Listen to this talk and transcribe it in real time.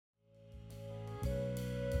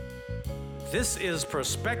This is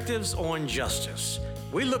Perspectives on Justice.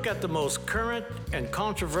 We look at the most current and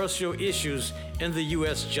controversial issues in the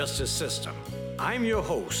U.S. justice system. I'm your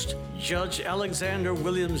host, Judge Alexander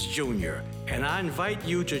Williams Jr., and I invite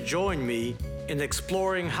you to join me in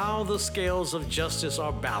exploring how the scales of justice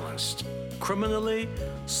are balanced, criminally,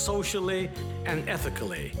 socially, and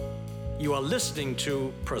ethically. You are listening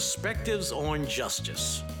to Perspectives on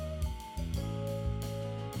Justice.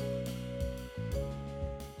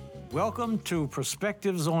 Welcome to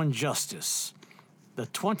Perspectives on Justice. The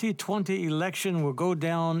 2020 election will go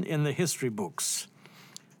down in the history books.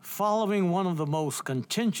 Following one of the most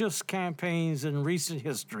contentious campaigns in recent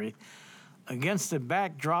history, against the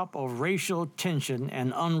backdrop of racial tension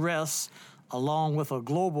and unrest, along with a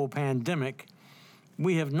global pandemic,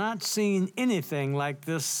 we have not seen anything like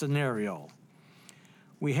this scenario.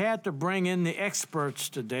 We had to bring in the experts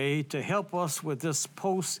today to help us with this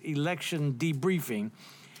post-election debriefing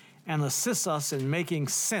and assist us in making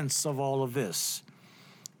sense of all of this.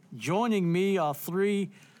 Joining me are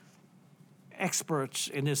three experts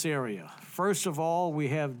in this area. First of all, we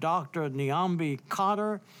have Dr. Niambi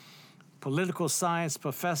Carter, political science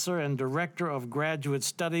professor and director of graduate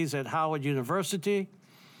studies at Howard University.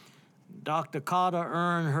 Dr. Carter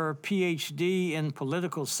earned her PhD in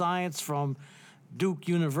political science from Duke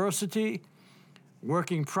University,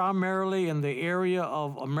 working primarily in the area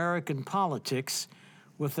of American politics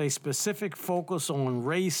with a specific focus on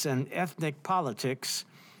race and ethnic politics,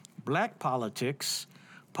 black politics,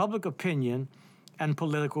 public opinion, and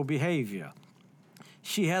political behavior.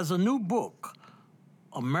 She has a new book,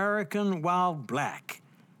 American While Black,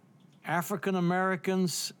 African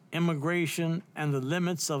Americans, Immigration, and the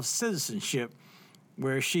Limits of Citizenship,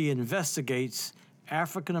 where she investigates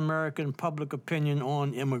African American public opinion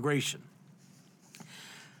on immigration.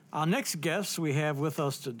 Our next guest we have with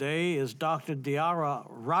us today is Dr. Diarra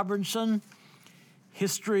Robertson,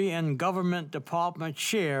 History and Government Department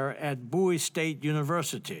Chair at Bowie State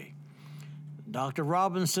University. Dr.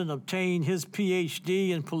 Robinson obtained his PhD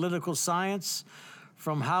in political science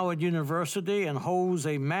from Howard University and holds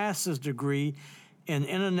a master's degree in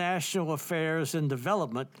international affairs and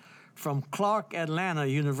development from Clark Atlanta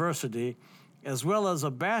University, as well as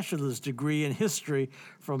a bachelor's degree in history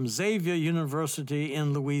from Xavier University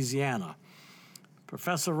in Louisiana.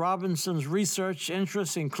 Professor Robinson's research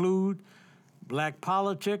interests include black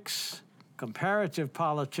politics, comparative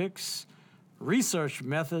politics, research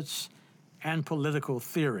methods, and political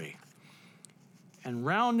theory. And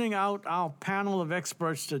rounding out our panel of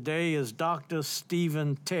experts today is Dr.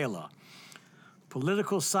 Stephen Taylor,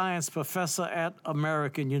 political science professor at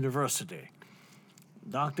American University.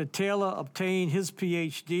 Dr. Taylor obtained his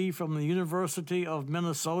PhD from the University of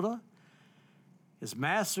Minnesota, his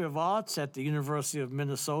Master of Arts at the University of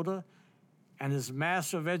Minnesota, and his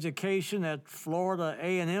Master of Education at Florida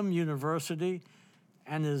A&M University,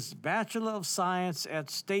 and his Bachelor of Science at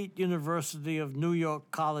State University of New York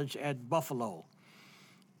College at Buffalo.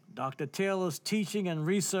 Dr. Taylor's teaching and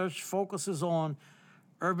research focuses on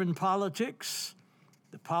urban politics,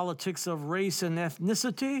 the politics of race and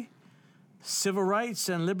ethnicity, civil rights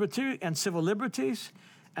and liberty and civil liberties,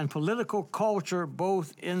 and political culture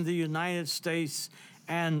both in the United States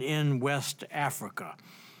and in West Africa.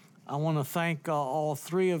 I want to thank all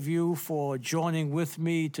three of you for joining with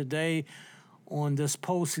me today on this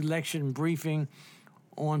post-election briefing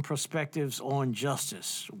on Perspectives on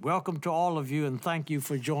Justice. Welcome to all of you, and thank you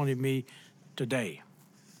for joining me today.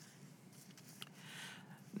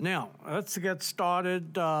 Now, let's get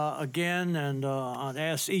started again, and I'd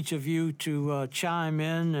ask each of you to chime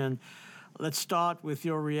in, and let's start with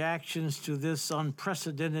your reactions to this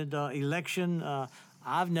unprecedented election.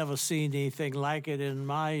 I've never seen anything like it in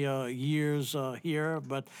my years here,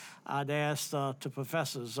 but I'd ask to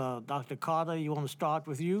professors. Dr. Carter, you want to start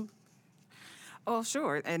with you? Oh,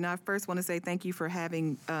 sure. And I first want to say thank you for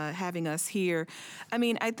having us here. I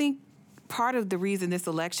mean, I think part of the reason this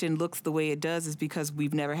election looks the way it does is because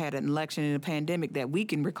we've never had an election in a pandemic that we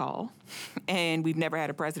can recall, and we've never had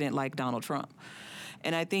a president like Donald Trump.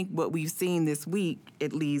 And I think what we've seen this week,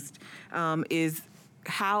 at least, is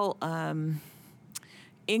how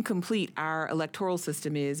incomplete our electoral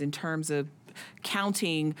system is in terms of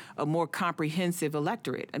counting a more comprehensive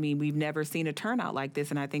electorate. I mean, we've never seen a turnout like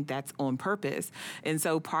this, and I think that's on purpose. And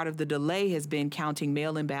so part of the delay has been counting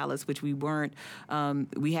mail-in ballots, which we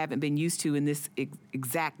haven't been used to in this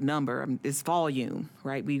exact number, this volume,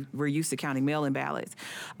 right? We're used to counting mail-in ballots.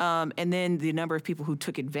 And then the number of people who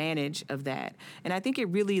took advantage of that. And I think it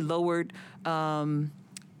really lowered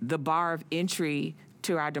the bar of entry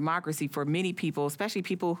to our democracy for many people, especially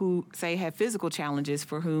people who, say, have physical challenges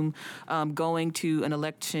for whom going to an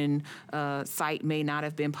election site may not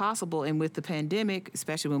have been possible. And with the pandemic,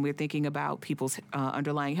 especially when we're thinking about people's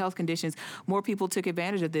underlying health conditions, more people took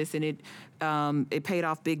advantage of this, and it paid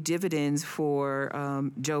off big dividends for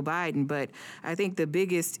Joe Biden. But I think the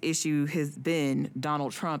biggest issue has been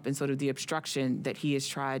Donald Trump and sort of the obstruction that he has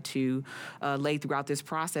tried to lay throughout this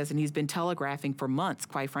process. And he's been telegraphing for months,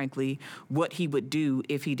 quite frankly, what he would do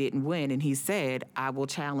if he didn't win. And he said, I will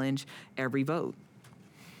challenge every vote.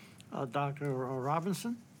 Dr.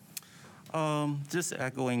 Robertson? Just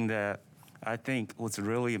echoing that, I think what's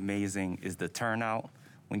really amazing is the turnout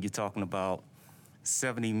when you're talking about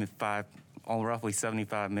roughly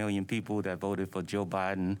 75 million people that voted for Joe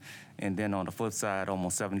Biden, and then on the flip side,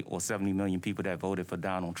 almost 70 million people that voted for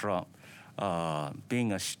Donald Trump.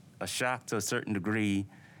 Being a shock to a certain degree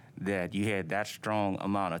that you had that strong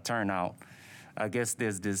amount of turnout. I guess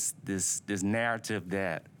there's this narrative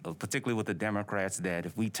that, particularly with the Democrats, that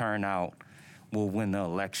if we turn out, we'll win the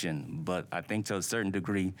election. But I think to a certain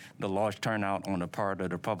degree, the large turnout on the part of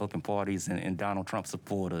the Republican parties and Donald Trump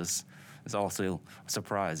supporters is also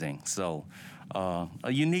surprising. So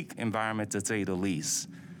a unique environment, to say the least.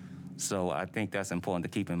 So I think that's important to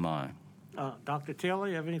keep in mind. Dr. Taylor,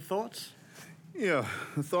 you have any thoughts? Yeah,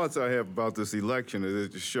 the thoughts I have about this election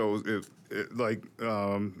is it shows, like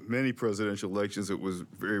many presidential elections, it was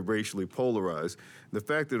very racially polarized. The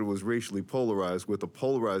fact that it was racially polarized with a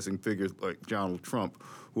polarizing figure like Donald Trump,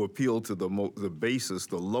 who appealed to the basis,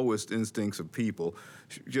 the lowest instincts of people,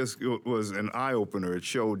 just was an eye-opener. It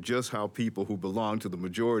showed just how people who belong to the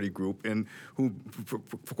majority group and who,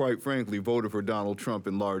 quite frankly, voted for Donald Trump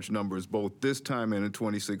in large numbers, both this time and in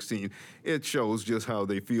 2016, it shows just how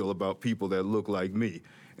they feel about people that look like me.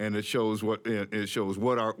 And it shows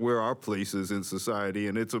where our place is in society,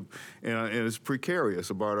 and it's precarious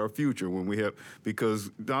about our future because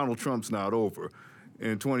Donald Trump's not over.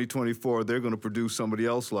 In 2024, they're going to produce somebody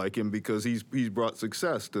else like him because he's brought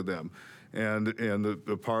success to them, and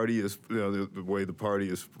the party is the way the party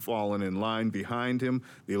has fallen in line behind him.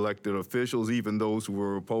 The elected officials, even those who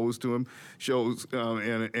were opposed to him, shows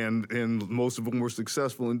and most of them were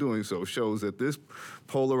successful in doing so. Shows that this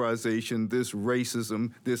polarization, this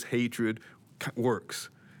racism, this hatred works.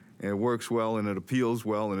 And it works well, and it appeals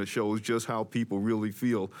well, and it shows just how people really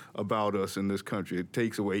feel about us in this country. It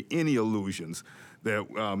takes away any illusions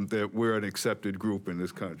that we're an accepted group in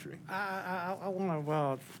this country. I want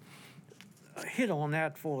to hit on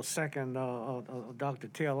that for a second, Dr.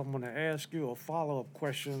 Taylor. I'm going to ask you a follow-up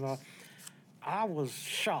question. I was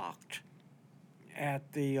shocked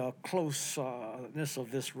at the closeness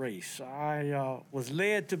of this race. I was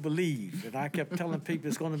led to believe, and I kept telling people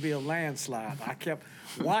it's going to be a landslide. I kept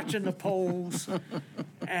watching the polls,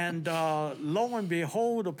 and lo and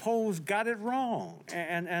behold, the polls got it wrong,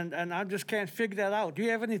 and I just can't figure that out. Do you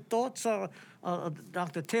have any thoughts,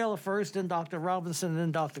 Dr. Taylor first, then Dr. Robinson,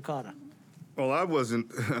 then Dr. Carter? Well, I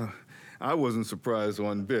wasn't surprised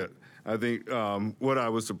one bit. I think what I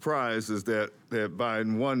was surprised is that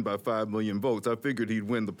Biden won by 5 million votes. I figured he'd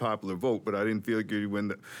win the popular vote, but I didn't figure he'd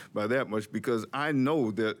win by that much because I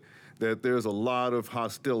know that there's a lot of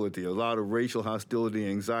hostility, a lot of racial hostility,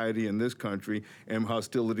 anxiety in this country, and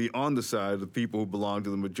hostility on the side of the people who belong to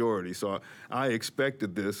the majority. So I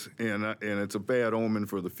expected this, and it's a bad omen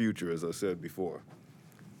for the future, as I said before.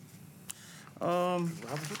 I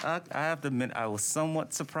have to admit I was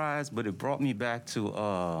somewhat surprised, but it brought me back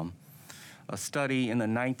to a study in the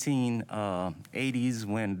 1980s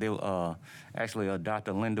when actually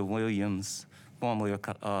Dr. Linda Williams, formerly of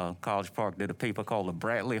College Park, did a paper called The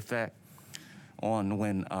Bradley Effect on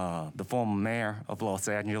when the former mayor of Los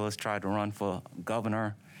Angeles tried to run for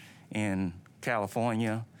governor in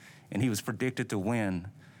California, and he was predicted to win.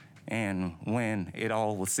 And when it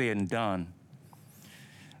all was said and done,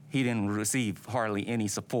 he didn't receive hardly any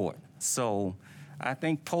support. So I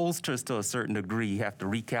think pollsters, to a certain degree, have to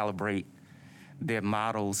recalibrate their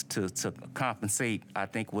models to compensate, I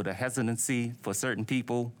think, with a hesitancy for certain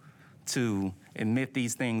people to admit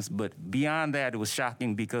these things. But beyond that, it was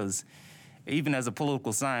shocking because even as a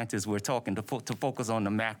political scientist, we're talking to focus on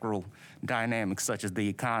the macro dynamics such as the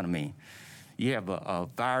economy. You have a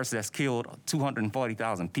virus that's killed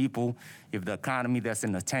 240,000 people. You have the economy that's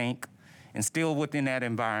in the tank. And still within that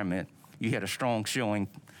environment, you had a strong showing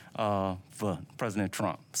for President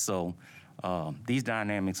Trump. So these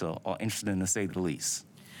dynamics are interesting, to say the least.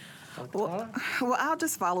 Well, I'll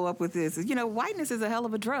just follow up with this. You know, whiteness is a hell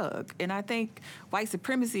of a drug, and I think white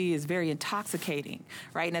supremacy is very intoxicating,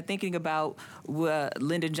 right? And I'm thinking about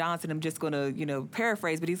Lyndon Johnson. I'm just going to,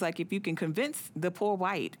 paraphrase, but he's like, if you can convince the poor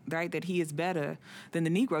white, right, that he is better than the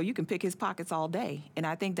Negro, you can pick his pockets all day. And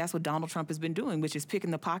I think that's what Donald Trump has been doing, which is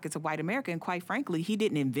picking the pockets of white America. And quite frankly, he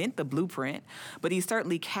didn't invent the blueprint, but he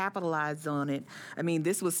certainly capitalized on it. I mean,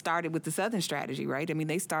 this was started with the Southern strategy, right? I mean,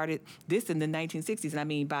 they started this in the 1960s, and I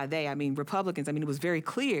mean, by they, I mean Republicans. I mean, it was very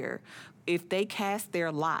clear if they cast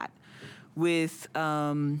their lot with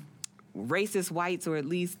racist whites, or at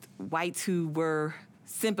least whites who were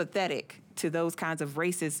sympathetic to those kinds of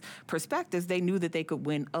racist perspectives, they knew that they could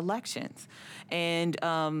win elections. And,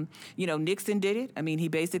 Nixon did it. I mean, he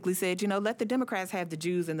basically said, let the Democrats have the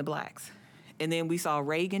Jews and the blacks. And then we saw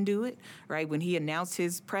Reagan do it, right, when he announced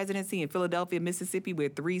his presidency in Philadelphia, Mississippi, where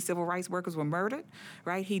 3 civil rights workers were murdered,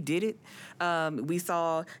 right? He did it. We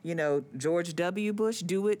saw, George W. Bush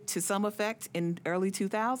do it to some effect in early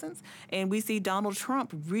 2000s. And we see Donald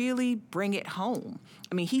Trump really bring it home.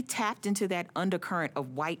 I mean, he tapped into that undercurrent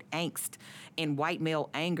of white angst and white male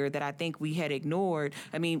anger that I think we had ignored.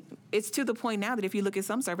 I mean, it's to the point now that if you look at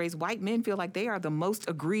some surveys, white men feel like they are the most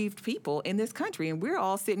aggrieved people in this country. And we're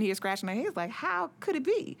all sitting here scratching our heads like, how could it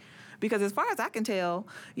be? Because as far as I can tell,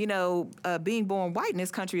 being born white in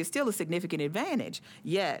this country is still a significant advantage.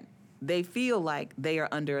 Yet they feel like they are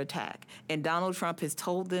under attack. And Donald Trump has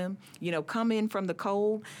told them, come in from the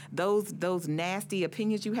cold. Those nasty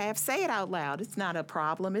opinions you have, say it out loud. It's not a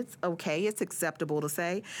problem. It's okay. It's acceptable to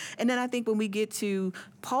say. And then I think when we get to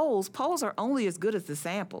polls are only as good as the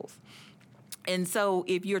samples. And so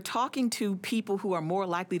if you're talking to people who are more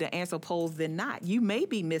likely to answer polls than not, you may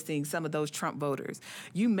be missing some of those Trump voters.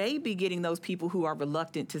 You may be getting those people who are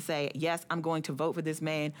reluctant to say, yes, I'm going to vote for this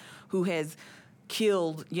man who has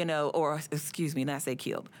killed,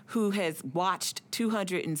 who has watched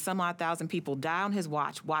 200 and some odd thousand people die on his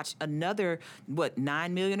watched another,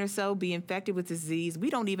 9 million or so be infected with disease.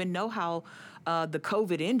 We don't even know how the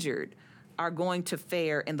COVID injured are going to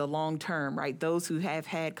fare in the long term, right? Those who have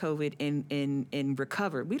had COVID and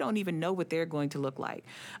recovered, we don't even know what they're going to look like.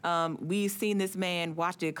 We've seen this man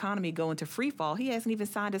watch the economy go into free fall. He hasn't even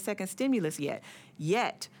signed a second stimulus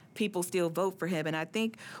yet. People still vote for him. And I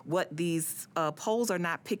think what these polls are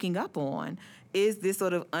not picking up on is this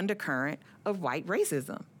sort of undercurrent of white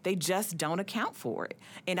racism. They just don't account for it.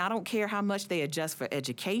 And I don't care how much they adjust for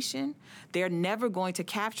education, they're never going to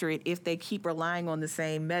capture it if they keep relying on the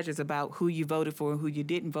same measures about who you voted for and who you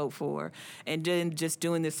didn't vote for. And then just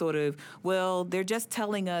doing this sort of, they're just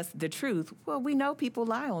telling us the truth. Well, we know people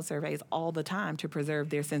lie on surveys all the time to preserve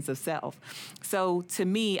their sense of self. So to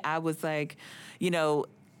me, I was like,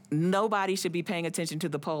 nobody should be paying attention to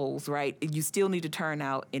the polls, right? You still need to turn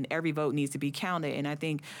out, and every vote needs to be counted. And I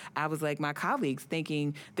think I was like my colleagues,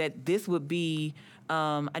 thinking that this would be,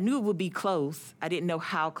 I knew it would be close. I didn't know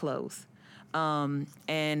how close. And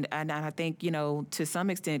I think, to some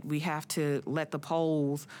extent, we have to let the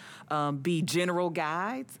polls be general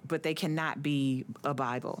guides, but they cannot be a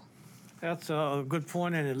Bible. That's a good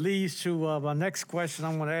point, and it leads to my next question.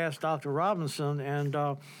 I'm going to ask Dr. Robertson, and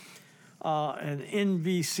an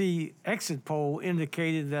NBC exit poll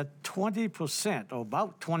indicated that 20%, or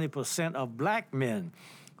about 20% of black men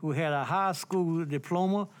who had a high school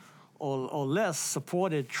diploma or less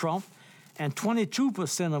supported Trump, and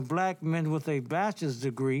 22% of black men with a bachelor's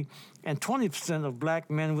degree and 20% of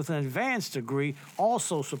black men with an advanced degree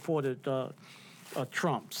also supported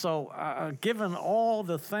Trump. So given all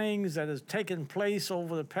the things that has taken place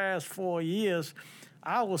over the past 4 years,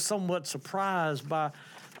 I was somewhat surprised by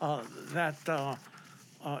that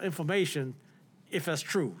information, if that's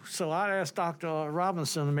true. So I'd ask Dr.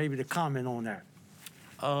 Robinson maybe to comment on that.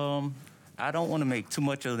 I don't want to make too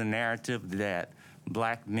much of the narrative that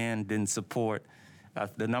black men didn't support.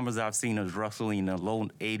 The numbers I've seen is roughly in the low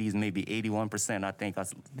 80s, maybe 81%. I think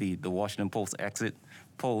the Washington Post exit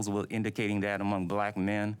polls were indicating that among black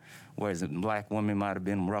men, whereas black women might have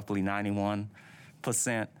been roughly 91%.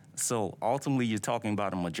 So ultimately, you're talking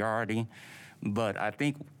about a majority. But I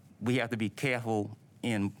think we have to be careful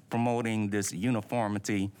in promoting this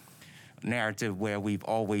uniformity narrative where we've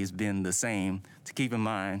always been the same. To keep in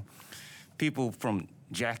mind, people from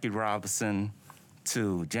Jackie Robinson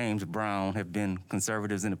to James Brown have been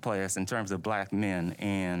conservatives in the past in terms of black men.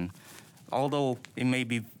 And although it may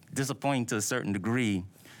be disappointing to a certain degree,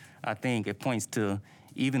 I think it points to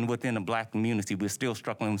even within the black community, we're still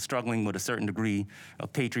struggling with a certain degree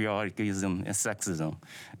of patriarchism and sexism.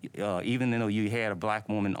 Even though you had a black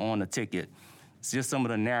woman on the ticket, it's just some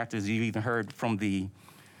of the narratives you even heard from the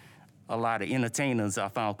a lot of entertainers I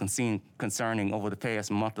found concerning over the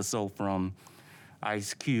past month or so, from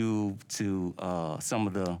Ice Cube to some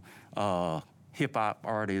of the hip-hop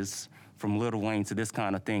artists, from Lil Wayne to this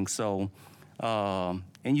kind of thing. So, and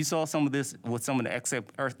you saw some of this with some of the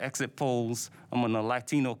exit polls among the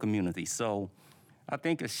Latino community. So I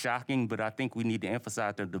think it's shocking, but I think we need to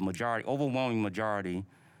emphasize that the overwhelming majority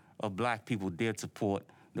of black people did support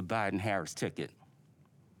the Biden-Harris ticket.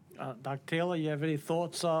 Dr. Taylor, you have any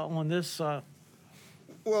thoughts on this? Well,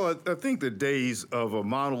 I think the days of a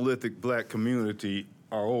monolithic black community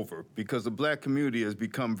are over, because the black community has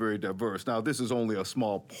become very diverse. Now, this is only a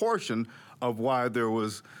small portion of why there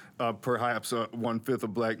was perhaps 1/5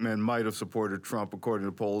 of black men might have supported Trump, according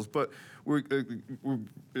to polls. But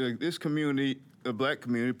this community, the black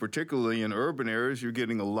community, particularly in urban areas, you're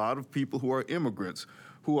getting a lot of people who are immigrants,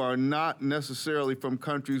 who are not necessarily from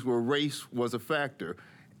countries where race was a factor.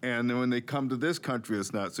 And then when they come to this country,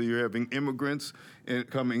 it's not. So you're having immigrants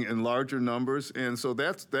coming in larger numbers. And so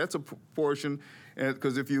that's a portion. And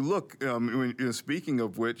because if you look, speaking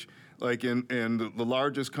of which, like in the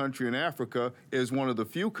largest country in Africa is one of the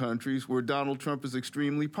few countries where Donald Trump is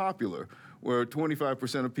extremely popular, where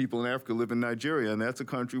 25% of people in Africa live in Nigeria, and that's a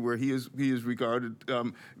country where he is regarded,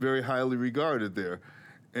 very highly regarded there.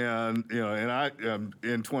 And I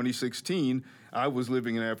in 2016, I was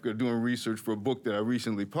living in Africa doing research for a book that I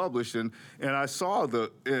recently published, and I saw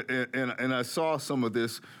and I saw some of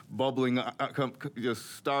this bubbling,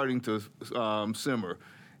 just starting to simmer.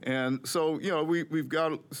 And so,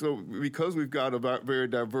 because we've got a very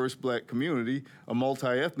diverse black community, a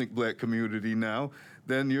multi-ethnic black community now,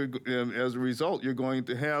 then as a result, you're going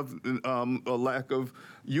to have a lack of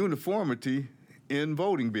uniformity in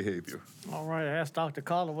voting behavior. All right, I asked Dr.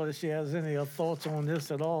 Carter whether she has any thoughts on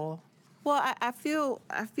this at all. Well, I feel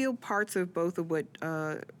parts of both of what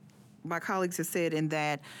my colleagues have said, in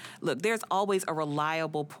that, look, there's always a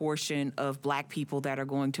reliable portion of black people that are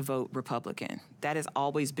going to vote Republican. That has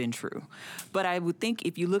always been true. But I would think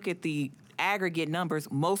if you look at the aggregate numbers,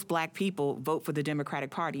 most black people vote for the Democratic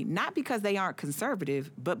Party, not because they aren't conservative,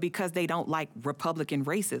 but because they don't like Republican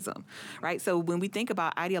racism, right? So when we think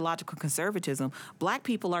about ideological conservatism, black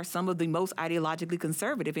people are some of the most ideologically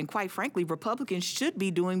conservative, and quite frankly, Republicans should be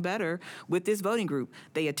doing better with this voting group.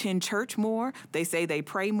 They attend church more, they say they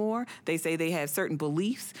pray more, they say they have certain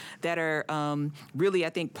beliefs that are really, I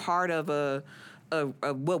think, part of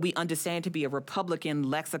what we understand to be a Republican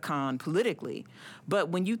lexicon politically. But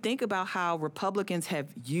when you think about how Republicans have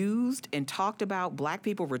used and talked about black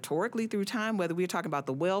people rhetorically through time, whether we're talking about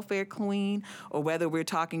the welfare queen or whether we're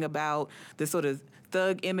talking about the sort of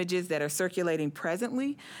thug images that are circulating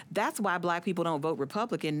presently, that's why black people don't vote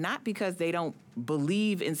Republican, not because they don't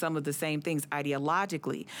believe in some of the same things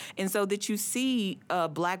ideologically. And so that you see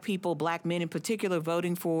black people, black men in particular,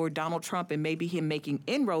 voting for Donald Trump and maybe him making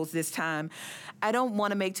inroads this time, I don't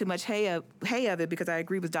want to make too much hay of it, because I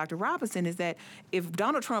agree with Dr. Robertson, is that if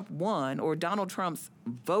Donald Trump won, or Donald Trump's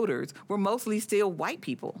voters were mostly still white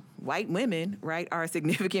people, white women, right, are a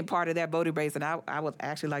significant part of that voter base, and I would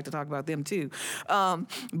actually like to talk about them too.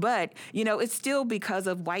 But, it's still because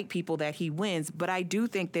of white people that he wins. But I do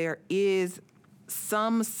think there is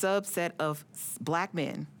some subset of black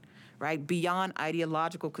men, right, beyond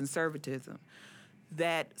ideological conservatism,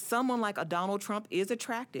 that someone like a Donald Trump is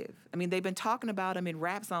attractive. I mean, they've been talking about him in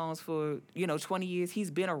rap songs for, 20 years.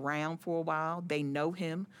 He's been around for a while. They know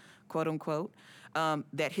him, quote unquote,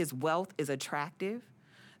 that his wealth is attractive,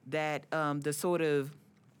 that the sort of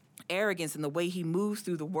arrogance and the way he moves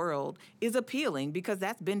through the world is appealing, because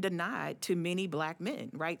that's been denied to many black men,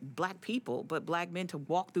 right? Black people, but black men to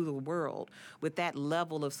walk through the world with that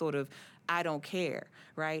level of sort of, I don't care,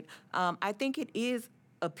 right? I think it is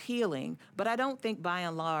appealing, but I don't think by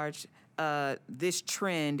and large this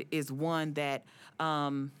trend is one that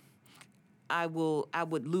I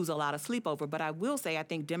would lose a lot of sleep over. But I will say I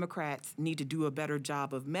think Democrats need to do a better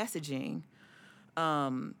job of messaging,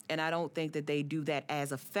 and I don't think that they do that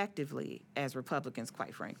as effectively as Republicans,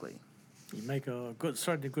 quite frankly. You make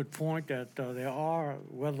certainly a good point that there are,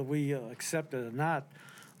 whether we accept it or not,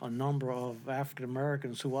 a number of African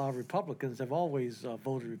Americans who are Republicans, have always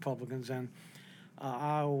voted Republicans, and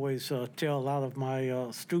I always tell a lot of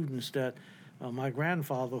my students that my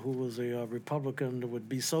grandfather, who was a Republican, would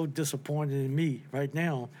be so disappointed in me right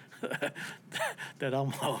now that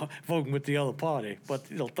I'm voting with the other party. But,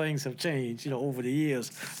 things have changed, over the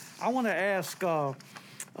years. I want to ask Dr.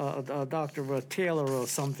 Taylor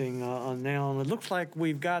something now. It looks like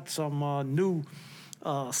we've got some new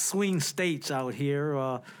swing states out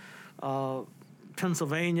here.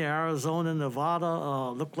 Pennsylvania, Arizona,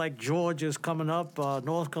 Nevada, look like Georgia's coming up.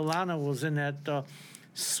 North Carolina was in that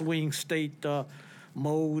swing state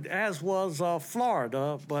mode, as was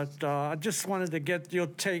Florida. But I just wanted to get your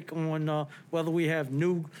take on whether we have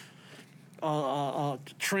new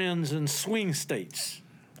trends in swing states.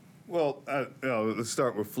 Well, let's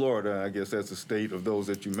start with Florida. I guess that's the state of those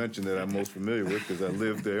that you mentioned that I'm most familiar with because I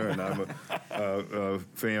lived there and I'm a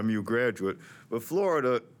FAMU graduate. But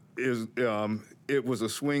Florida is it was a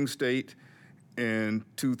swing state in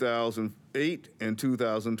 2008 and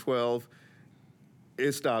 2012.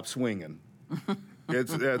 It stopped swinging.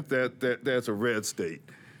 That's a red state.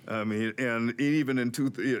 I mean, and even and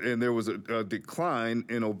there was a decline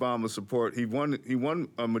in Obama's support. He won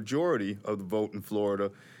a majority of the vote in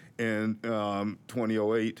Florida in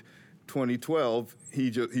 2008. 2012,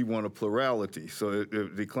 he won a plurality, so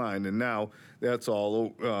it declined, and now that's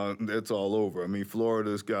all over. I mean,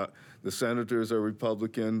 Florida's got the senators are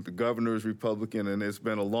Republican, the governor is Republican, and it's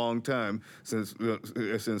been a long time since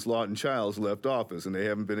Lawton Childs left office, and they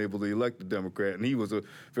haven't been able to elect a Democrat, and he was a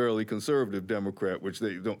fairly conservative Democrat, which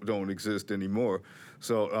they don't exist anymore.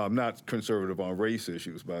 So not conservative on race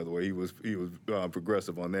issues, by the way. He was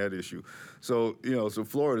progressive on that issue. So so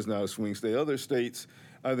Florida's not a swing state. Other states,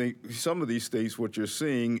 I think some of these states, what you're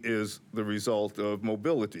seeing is the result of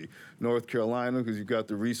mobility. North Carolina, because you've got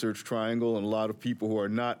the Research Triangle and a lot of people who are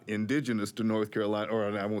not indigenous to North Carolina,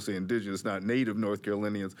 or I won't say indigenous, not native North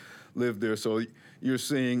Carolinians, live there. So you're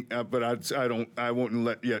seeing, but I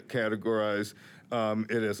wouldn't yet categorize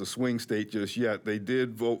it as a swing state just yet. They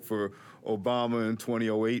did vote for Obama in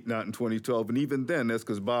 2008, not in 2012, and even then, that's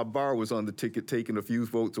because Bob Barr was on the ticket, taking a few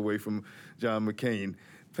votes away from John McCain.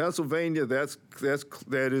 Pennsylvania, that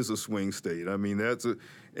is a swing state. I mean,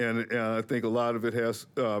 and I think a lot of it has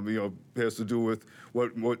to do with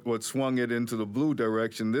what swung it into the blue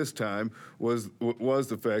direction this time was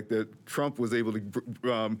the fact that Trump was able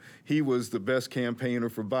to he was the best campaigner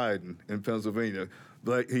for Biden in Pennsylvania.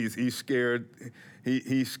 He scared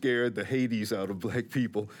the Hades out of black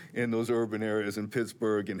people in those urban areas in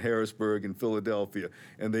Pittsburgh and Harrisburg and Philadelphia,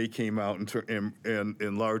 and they came out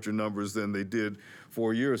in larger numbers than they did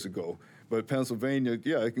 4 years ago. But Pennsylvania,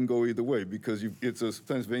 it can go either way because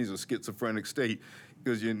Pennsylvania's a schizophrenic state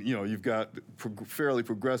because you've got fairly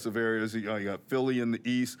progressive areas. You got Philly in the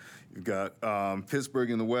east, you've got Pittsburgh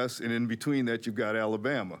in the west, and in between that you've got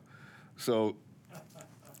Alabama. So,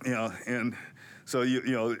 and so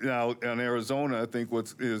now in Arizona, I think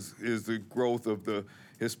is the growth of the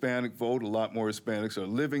Hispanic vote. A lot more Hispanics are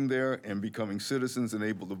living there and becoming citizens and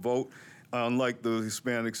able to vote. Unlike the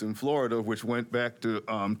Hispanics in Florida, which went back to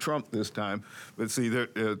Trump this time, but see,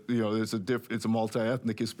 it's a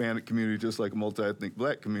multi-ethnic Hispanic community, just like a multi-ethnic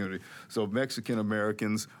black community. So Mexican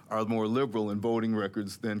Americans are more liberal in voting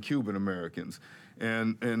records than Cuban Americans,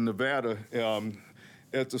 and in Nevada,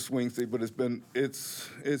 it's a swing state, but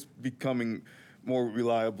it's becoming more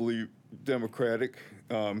reliably Democratic.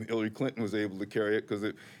 Hillary Clinton was able to carry it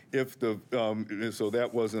because so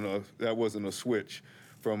that wasn't a switch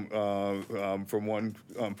from one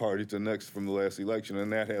party to the next from the last election,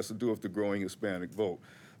 and that has to do with the growing Hispanic vote.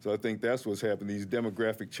 So I think that's what's happened. These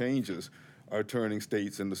demographic changes are turning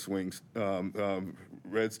states into swings,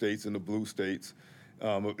 red states into blue states,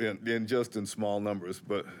 and just in small numbers.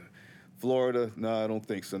 But Florida, no, I don't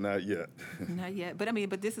think so, not yet. Not yet.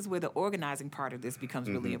 But this is where the organizing part of this becomes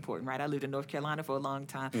really important, right? I lived in North Carolina for a long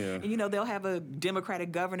time. Yeah. And, they'll have a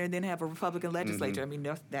Democratic governor and then have a Republican legislature. I mean,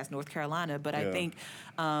 that's North Carolina. But I think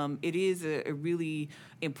it is a really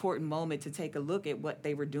important moment to take a look at what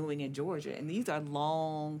they were doing in Georgia. And these are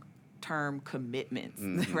long-term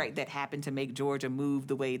commitments, right, that happened to make Georgia move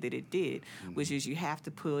the way that it did, which is you have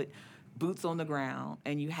to put boots on the ground,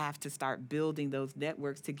 and you have to start building those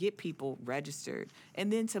networks to get people registered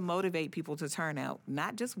and then to motivate people to turn out,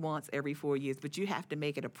 not just once every 4 years, but you have to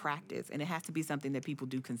make it a practice, and it has to be something that people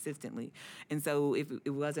do consistently. And so if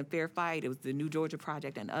it wasn't Fair Fight, it was the New Georgia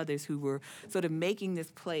Project and others who were sort of making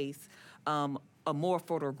this place a more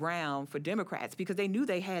fertile ground for Democrats because they knew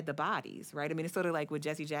they had the bodies, right? I mean, it's sort of like what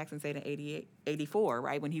Jesse Jackson said in 84,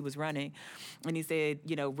 right, when he was running. And he said,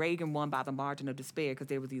 Reagan won by the margin of despair because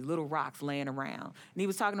there were these little rocks laying around. And he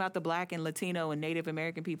was talking about the Black and Latino and Native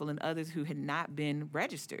American people and others who had not been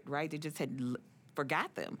registered, right? They just had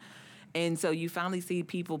forgot them. And so you finally see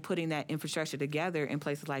people putting that infrastructure together in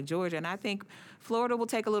places like Georgia. And I think Florida will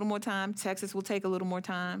take a little more time. Texas will take a little more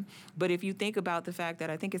time. But if you think about the fact that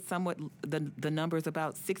I think it's somewhat, the number is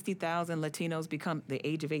about 60,000 Latinos become the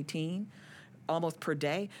age of 18 almost per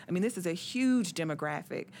day. I mean, this is a huge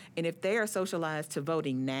demographic. And if they are socialized to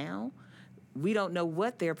voting now, we don't know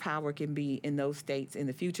what their power can be in those states in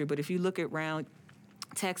the future. But if you look around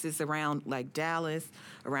Texas, around like Dallas,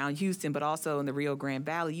 around Houston, but also in the Rio Grande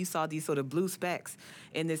Valley, you saw these sort of blue specks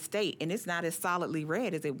in this state, and it's not as solidly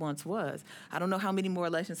red as it once was. I don't know how many more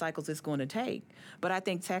election cycles it's going to take, but I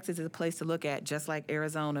think Texas is a place to look at, just like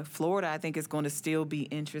Arizona. Florida, I think, is going to still be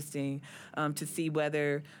interesting to see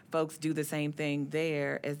whether folks do the same thing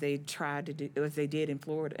there as they tried to do, as they did in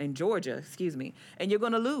Florida, in Georgia, excuse me. And you're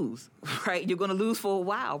going to lose, right? You're going to lose for a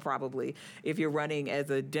while, probably, if you're running as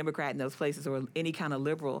a Democrat in those places or any kind of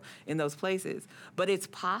liberal in those places. But it's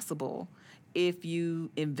possible if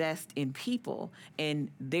you invest in people,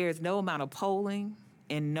 and there's no amount of polling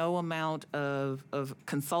and no amount of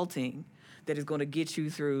consulting that is going to get you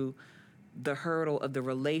through the hurdle of the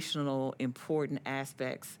relational important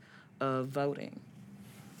aspects of voting.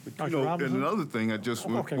 And another thing, I just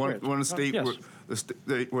want to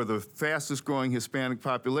state where the fastest growing Hispanic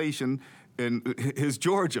population is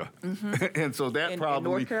Georgia. And so that probably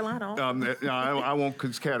North Carolina. I won't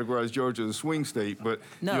categorize Georgia as a swing state, but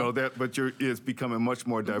it's becoming a much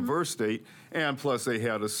more diverse state. And plus, they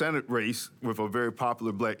had a Senate race with a very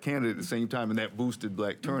popular black candidate at the same time, and that boosted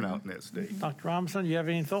black turnout in that state. Dr. Robertson, you have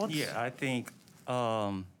any thoughts? Yeah, I think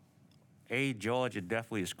Georgia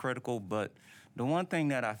definitely is critical, but the one thing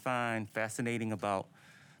that I find fascinating about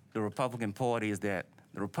the Republican Party is that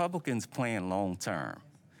the Republicans plan long term.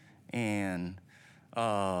 And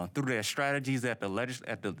through their strategies at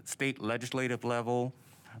the state legislative level,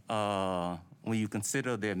 when you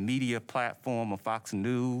consider their media platform of Fox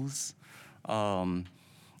News,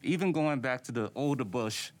 even going back to the older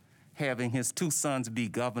Bush having his two sons be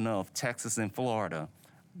governor of Texas and Florida,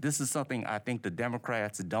 this is something I think the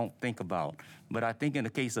Democrats don't think about. But I think in the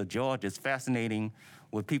case of Georgia, it's fascinating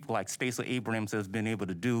what people like Stacey Abrams has been able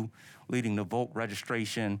to do, leading the vote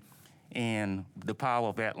registration and the power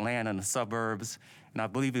of Atlanta and the suburbs. And I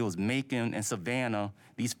believe it was Macon and Savannah,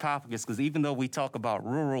 these pockets, because even though we talk about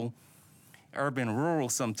urban-rural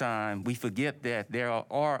sometimes, we forget that there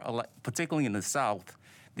are, particularly in the South,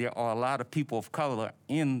 there are a lot of people of color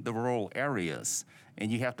in the rural areas,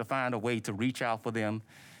 and you have to find a way to reach out for them.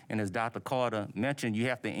 And as Dr. Carter mentioned, you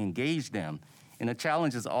have to engage them. And the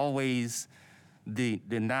challenge is always the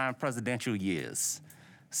non-presidential years.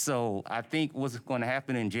 So I think what's going to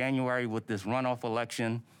happen in January with this runoff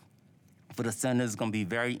election for the Senate is going to be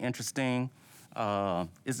very interesting. I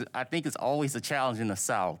think it's always a challenge in the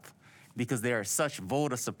South because there is such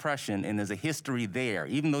voter suppression, and there's a history there.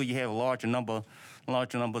 Even though you have larger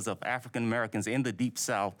numbers of African Americans in the Deep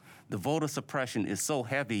South, the voter suppression is so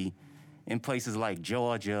heavy in places like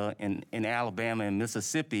Georgia and in Alabama and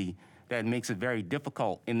Mississippi that makes it very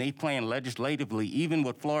difficult. And they plan legislatively. Even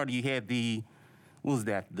with Florida, you had the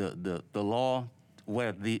law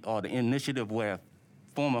where the initiative where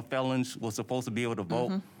former felons were supposed to be able to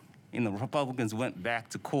vote, and the Republicans went back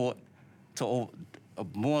to court to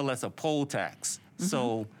more or less a poll tax.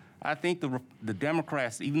 So I think the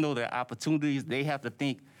Democrats, even though there are opportunities, they have to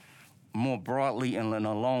think more broadly and in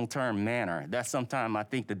a long-term manner. That's sometimes I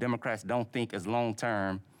think the Democrats don't think as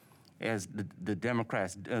long-term as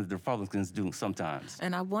the Republicans do sometimes.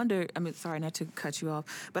 And I wonder, sorry not to cut you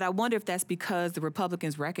off, but I wonder if that's because the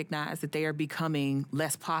Republicans recognize that they are becoming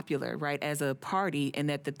less popular, right, as a party, and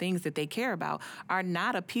that the things that they care about are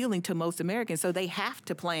not appealing to most Americans. So they have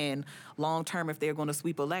to plan long-term if they're going to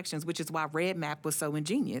sweep elections, which is why Red Map was so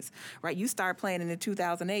ingenious, right? You start planning in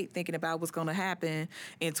 2008 thinking about what's going to happen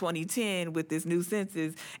in 2010 with this new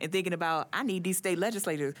census and thinking about, I need these state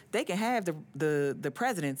legislators. They can have the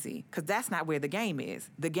presidency, because that's not where the game is.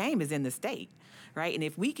 The game is in the state, right? And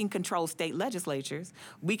if we can control state legislatures,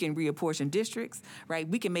 we can reapportion districts, right?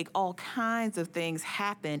 We can make all kinds of things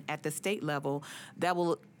happen at the state level that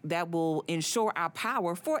will ensure our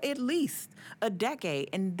power for at least a decade.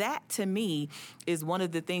 And that, to me, is one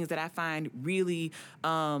of the things that I find really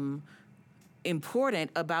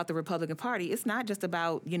important about the Republican Party. It's not just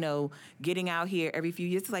about, getting out here every few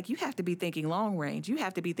years. It's like you have to be thinking long range. You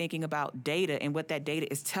have to be thinking about data and what that data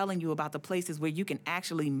is telling you about the places where you can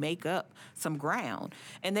actually make up some ground.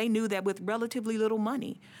 And they knew that with relatively little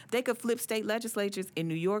money, they could flip state legislatures in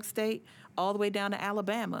New York State all the way down to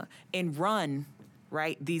Alabama and run,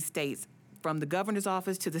 right, these states from the governor's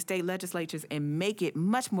office to the state legislatures and make it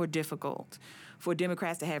much more difficult for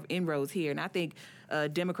Democrats to have inroads here. And I think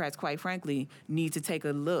Democrats, quite frankly, need to take a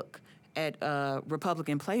look at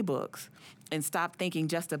Republican playbooks and stop thinking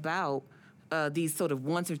just about these sort of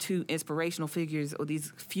one or two inspirational figures or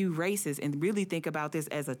these few races, and really think about this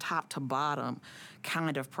as a top-to-bottom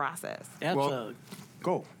kind of process.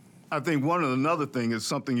 Go. I think another thing is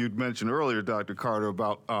something you'd mentioned earlier, Dr. Carter,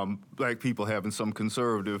 about black people having some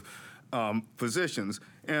conservative positions.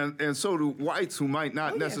 And so do whites who might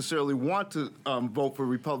not necessarily want to vote for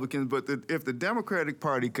Republicans. But if the Democratic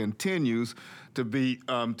Party continues to be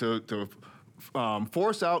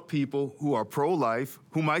force out people who are pro-life,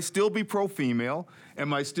 who might still be pro-female, and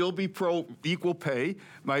might still be pro-equal pay,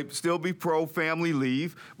 might still be pro-family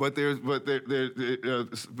leave, but the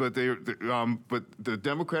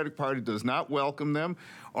Democratic Party does not welcome them,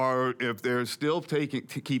 or if they're still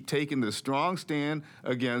keep taking the strong stand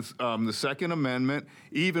against the Second Amendment,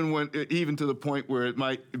 even to the point where it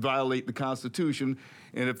might violate the Constitution.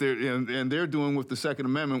 And if they're doing with the Second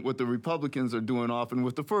Amendment what the Republicans are doing often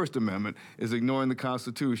with the First Amendment, is ignoring the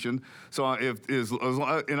Constitution. So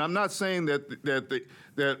and I'm not saying that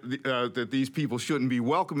these people shouldn't be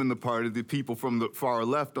welcome in the party, the people from the far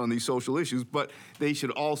left on these social issues, but they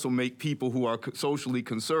should also make people who are socially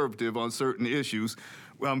conservative on certain issues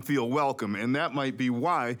feel welcome, and that might be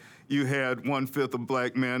why you had 1/5 of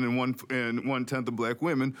black men and 1/10 of black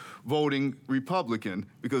women voting Republican.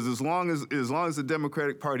 Because as long as the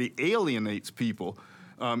Democratic Party alienates people,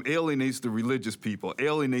 alienates the religious people,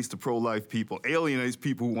 alienates the pro-life people, alienates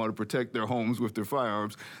people who want to protect their homes with their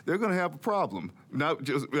firearms, they're going to have a problem. Not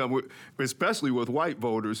just, especially with white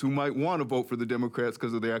voters who might want to vote for the Democrats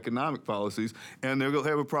because of their economic policies, and they're going to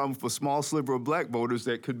have a problem for a small sliver of black voters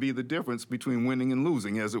that could be the difference between winning and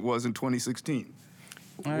losing, as it was in 2016.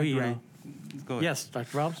 I agree. Go ahead. Yes,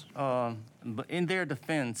 Dr. Robertson. But in their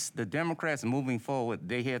defense, the Democrats moving forward,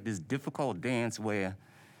 they have this difficult dance where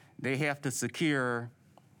they have to secure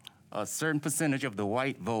a certain percentage of the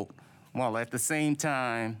white vote, while at the same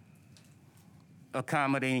time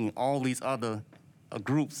accommodating all these other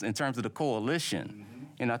groups in terms of the coalition. Mm-hmm.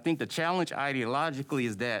 And I think the challenge ideologically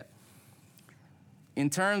is that in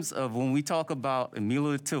terms of when we talk about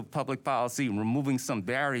ameliorative public policy and removing some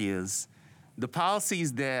barriers, the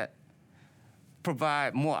policies that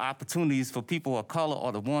provide more opportunities for people of color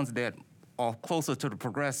are the ones that are closer to the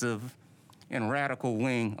progressive and radical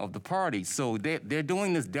wing of the party. So they're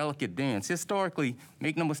doing this delicate dance. Historically,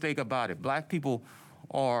 make no mistake about it, black people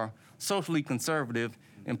are socially conservative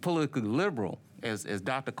and politically liberal. As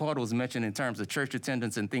Dr. Carter was mentioning in terms of church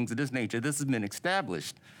attendance and things of this nature, this has been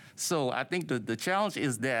established. So I think the challenge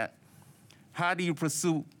is that how do you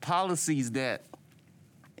pursue policies that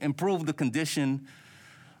improve the condition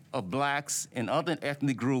of blacks and other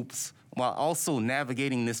ethnic groups while also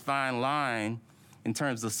navigating this fine line in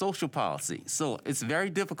terms of social policy. So it's very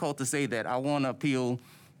difficult to say that I want to appeal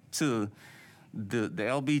to the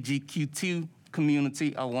LGBTQ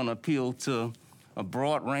community. I want to appeal to a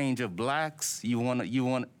broad range of blacks.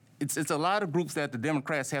 It's a lot of groups that the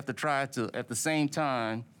Democrats have to try to, at the same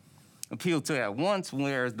time, appeal to at once,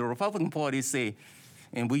 whereas the Republican Party say,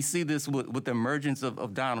 and we see this with the emergence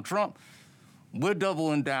of Donald Trump, we're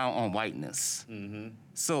doubling down on whiteness. Mm-hmm.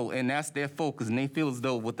 So, and that's their focus, and they feel as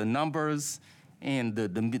though with the numbers and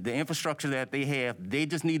the infrastructure that they have, they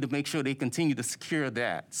just need to make sure they continue to secure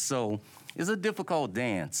that. So it's a difficult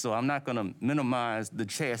dance, so I'm not going to minimize the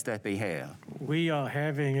chance that they have. We are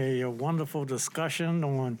having a wonderful discussion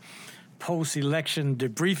on post-election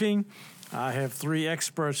debriefing. I have three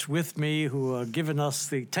experts with me who are giving us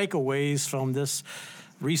the takeaways from this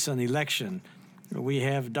recent election. We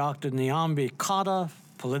have Dr. Niambi Carter,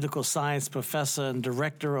 political science professor and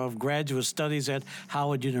director of graduate studies at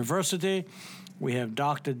Howard University. We have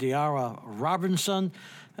Dr. Diarra Robertson,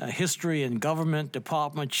 history and government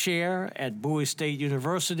department chair at Bowie State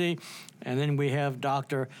University. And then we have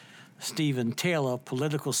Dr. Stephen Taylor,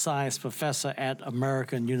 political science professor at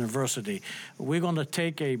American University. We're going to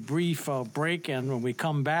take a brief break, and when we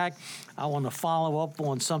come back, I want to follow up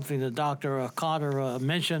on something that Dr. Carter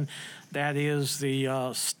mentioned, that is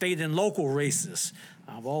the state and local races.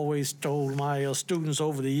 I've always told my students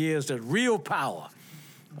over the years that real power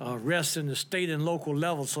rests in the state and local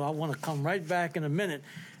level, so I want to come right back in a minute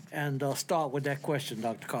and start with that question,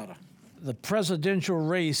 Dr. Carter. The presidential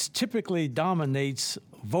race typically dominates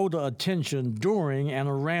voter attention during and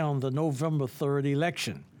around the November 3rd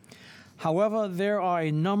election. However, there are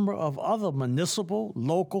a number of other municipal,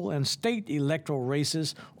 local, and state electoral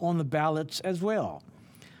races on the ballots as well.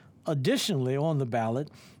 Additionally, on the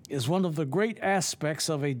ballot is one of the great aspects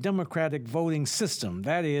of a democratic voting system,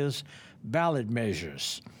 that is, ballot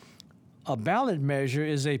measures. A ballot measure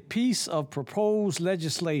is a piece of proposed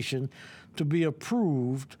legislation to be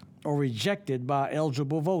approved or rejected by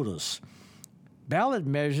eligible voters. Ballot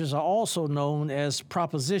measures are also known as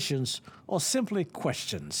propositions or simply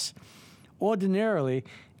questions. Ordinarily,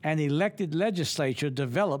 an elected legislature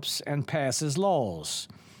develops and passes laws.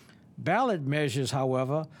 Ballot measures,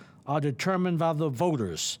 however, are determined by the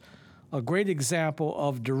voters, a great example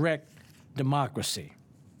of direct democracy.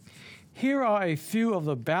 Here are a few of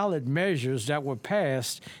the ballot measures that were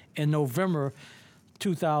passed in November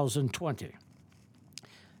 2020.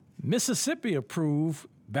 Mississippi approved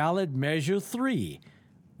Ballot Measure 3,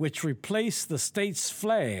 which replaced the state's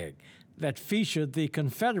flag that featured the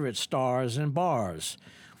Confederate stars and bars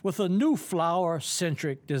with a new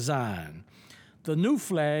flower-centric design. The new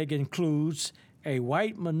flag includes a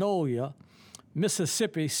white magnolia,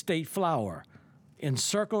 Mississippi state flower,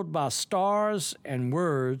 encircled by stars and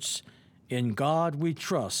words, "In God We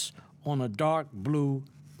Trust," on a dark blue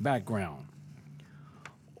background.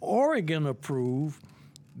 Oregon approved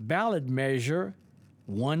Ballot Measure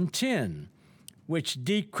 110, which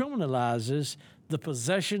decriminalizes the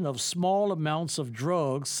possession of small amounts of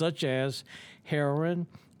drugs such as heroin,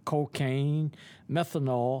 cocaine,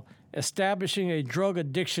 methanol, establishing a drug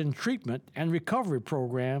addiction treatment and recovery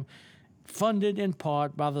program funded in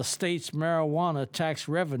part by the state's marijuana tax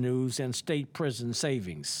revenues and state prison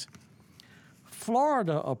savings.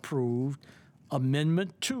 Florida approved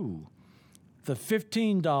Amendment 2, the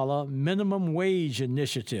 $15 minimum wage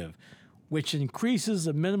initiative, which increases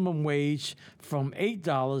the minimum wage from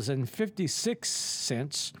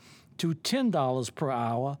 $8.56 to $10 per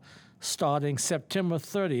hour starting September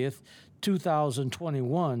 30th,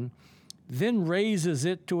 2021, then raises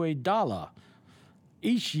it to $1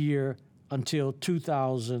 each year until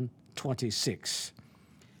 2026.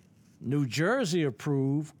 New Jersey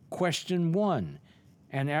approved Question 1,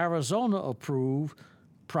 and Arizona approved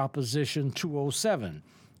Proposition 207,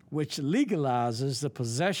 which legalizes the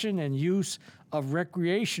possession and use of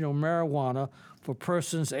recreational marijuana for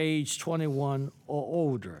persons aged 21 or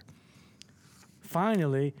older.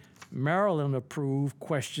 Finally, Maryland approved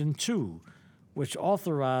Question 2, which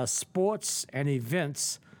authorized sports and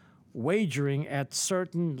events wagering at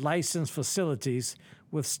certain licensed facilities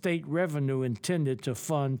with state revenue intended to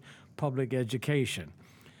fund public education.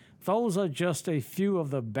 Those are just a few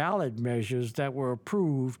of the ballot measures that were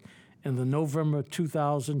approved in the November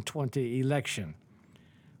 2020 election.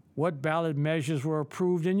 What ballot measures were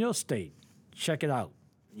approved in your state? Check it out.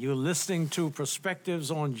 You're listening to Perspectives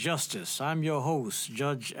on Justice. I'm your host,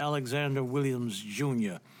 Judge Alexander Williams,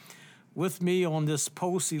 Jr. With me on this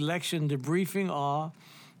post-election debriefing are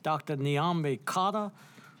Dr. Niambi Carter,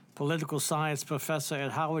 political science professor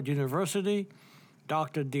at Howard University,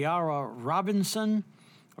 Dr. Diarra Robertson,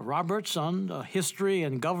 the history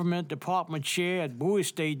and government department chair at Bowie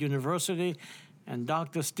State University, and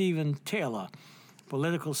Dr. Stephen Taylor,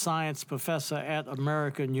 political science professor at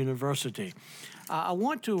American University. I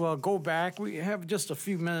want to go back. We have just a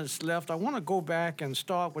few minutes left. I want to go back and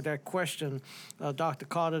start with that question, Dr.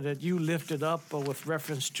 Carter, that you lifted up with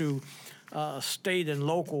reference to state and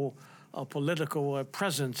local political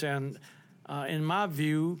presence. And in my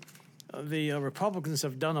view, the Republicans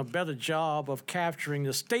have done a better job of capturing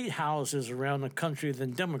the state houses around the country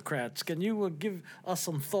than Democrats. Can you give us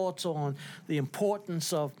some thoughts on the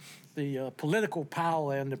importance of the political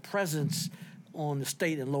power and the presence on the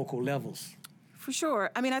state and local levels? For sure.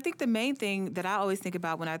 I mean, I think the main thing that I always think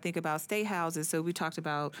about when I think about state houses, so we talked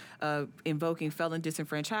about invoking felon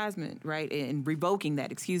disenfranchisement, right, and revoking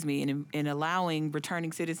that, and allowing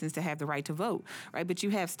returning citizens to have the right to vote, right? But you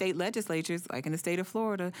have state legislatures, like in the state of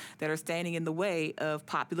Florida, that are standing in the way of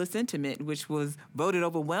popular sentiment, which was voted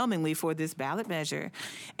overwhelmingly for this ballot measure.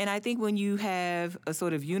 And I think when you have a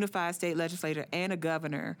sort of unified state legislature and a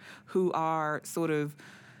governor who are sort of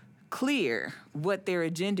clear what their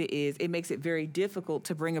agenda is, it makes it very difficult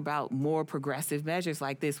to bring about more progressive measures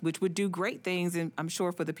like this, which would do great things, and I'm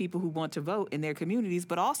sure for the people who want to vote in their communities,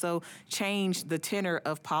 but also change the tenor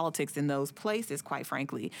of politics in those places, quite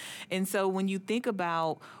frankly. And so when you think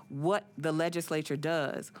about what the legislature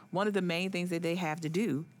does, one of the main things that they have to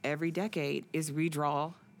do every decade is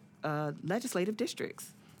redraw legislative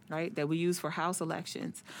districts, right, that we use for House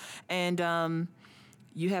elections. And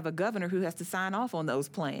you have a governor who has to sign off on those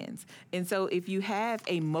plans. And so if you have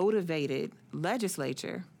a motivated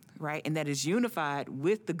legislature, right, and that is unified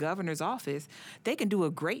with the governor's office, they can do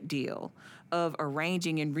a great deal of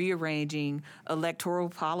arranging and rearranging electoral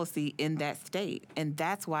policy in that state. And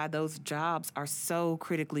that's why those jobs are so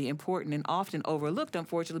critically important and often overlooked,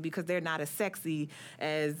 unfortunately, because they're not as sexy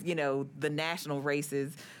as, the national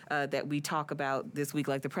races that we talk about this week,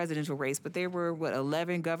 like the presidential race. But there were,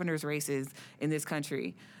 11 governor's races in this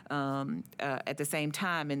country at the same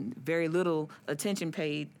time, and very little attention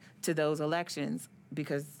paid to those elections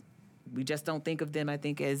because we just don't think of them, I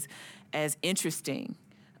think, as interesting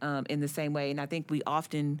in the same way. And I think we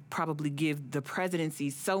often probably give the presidency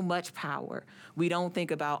so much power. We don't think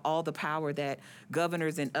about all the power that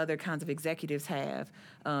governors and other kinds of executives have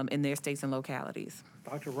in their states and localities.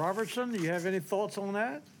 Dr. Robertson, do you have any thoughts on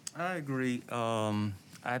that? I agree.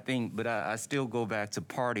 I think, but I still go back to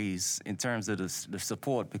parties in terms of the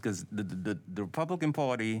support, because the Republican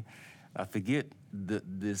Party, I forget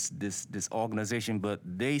this organization, but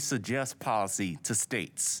they suggest policy to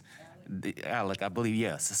states. Alec, I believe,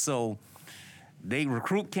 yes. So they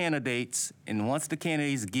recruit candidates, and once the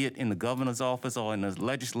candidates get in the governor's office or in the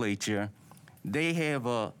legislature, they have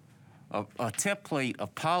a template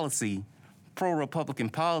of policy, pro-Republican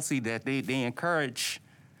policy, that they encourage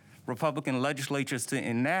Republican legislatures to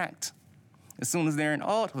enact as soon as they're in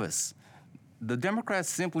office. The Democrats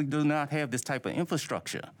simply do not have this type of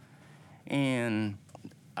infrastructure. And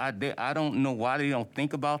I don't know why they don't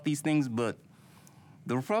think about these things, but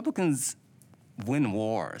the Republicans win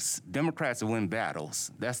wars. Democrats win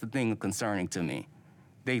battles. That's the thing concerning to me.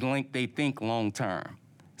 They think long term.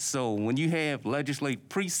 So when you have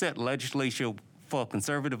preset legislature for a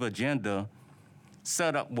conservative agenda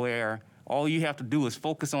set up where all you have to do is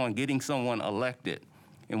focus on getting someone elected,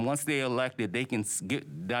 and once they're elected, they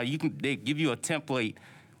give you a template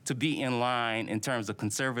to be in line in terms of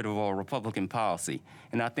conservative or Republican policy,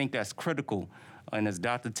 and I think that's critical. And as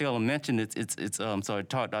Dr. Taylor mentioned,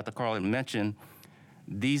 Dr. Carlin mentioned,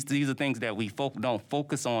 these are things that we don't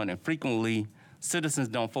focus on, and frequently citizens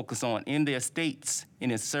don't focus on in their states,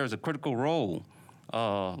 and it serves a critical role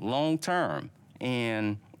long term,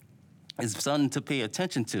 and it's something to pay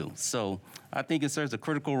attention to. So I think it serves a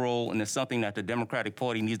critical role, and it's something that the Democratic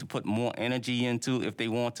Party needs to put more energy into if they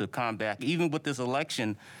want to combat. Even with this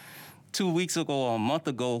election, 2 weeks ago or a month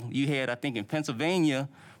ago, you had, I think in Pennsylvania,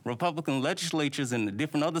 Republican legislatures in the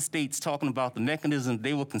different other states talking about the mechanisms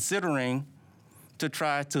they were considering to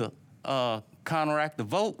try to counteract the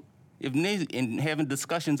vote, and having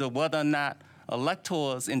discussions of whether or not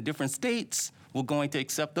electors in different states were going to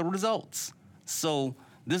accept the results. So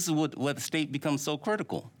this is where the state becomes so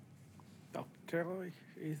critical. Dr. Taylor,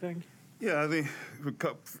 anything? Yeah, I think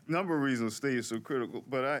a number of reasons the state is so critical,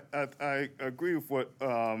 but I agree with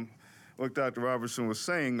what Dr. Robertson was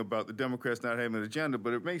saying about the Democrats not having an agenda,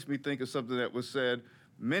 but it makes me think of something that was said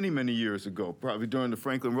many, many years ago, probably during the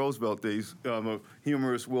Franklin Roosevelt days. A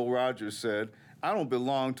humorist, Will Rogers, said, "I don't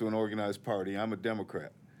belong to an organized party, I'm a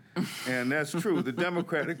Democrat." And that's true. The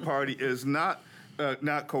Democratic Party is not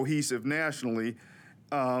cohesive nationally,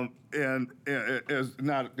 and as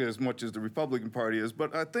not as much as the Republican Party is.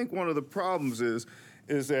 But I think one of the problems is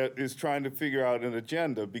that it's trying to figure out an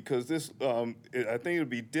agenda, because this I think it would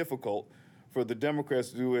be difficult for the Democrats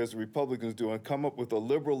to do as the Republicans do and come up with a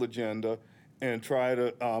liberal agenda and try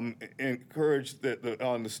to encourage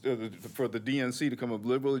for the DNC to come up with a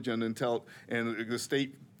liberal agenda and the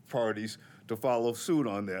state parties to follow suit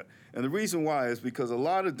on that. And the reason why is because a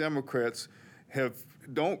lot of Democrats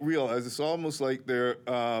don't realize it's almost like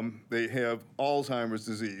they have Alzheimer's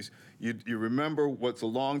disease. You remember what's a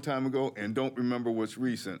long time ago and don't remember what's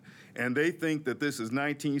recent. And they think that this is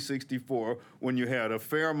 1964 when you had a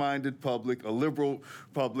fair-minded public, a liberal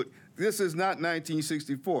public. This is not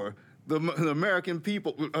 1964. The American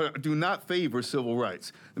people do not favor civil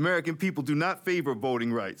rights. The American people do not favor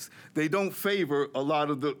voting rights. They don't favor a lot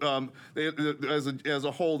of as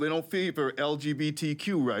a whole, they don't favor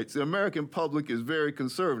LGBTQ rights. The American public is very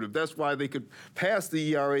conservative. That's why they could pass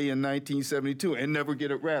the ERA in 1972 and never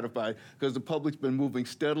get it ratified, because the public's been moving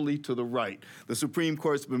steadily to the right. The Supreme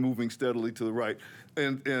Court's been moving steadily to the right.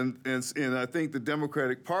 And I think the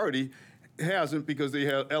Democratic Party hasn't, because they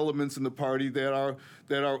have elements in the party that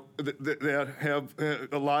have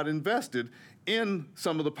a lot invested in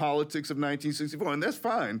some of the politics of 1964, and that's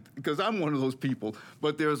fine, because I'm one of those people.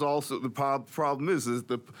 But there's also the problem is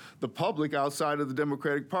the public outside of the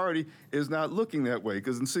Democratic Party is not looking that way,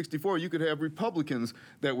 because in '64 you could have Republicans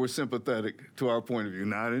that were sympathetic to our point of view.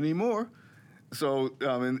 Not anymore. So,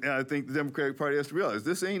 and I think the Democratic Party has to realize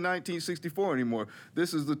this ain't 1964 anymore.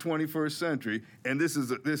 This is the 21st century, and this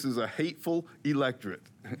is a hateful electorate.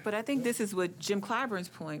 But I think this is what Jim Clyburn's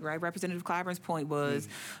point, right? Representative Clyburn's point was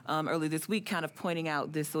early this week, kind of pointing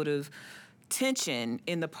out this sort of tension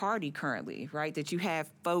in the party currently, right? That you have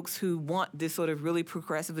folks who want this sort of really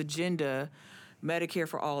progressive agenda, Medicare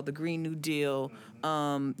for all, the Green New Deal,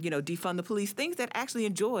 defund the police, things that actually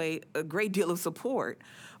enjoy a great deal of support.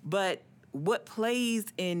 But what plays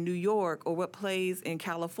in New York or what plays in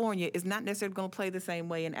California is not necessarily going to play the same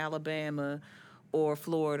way in Alabama or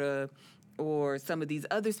Florida or some of these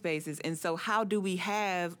other spaces. And so how do we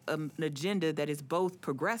have an agenda that is both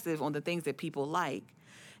progressive on the things that people like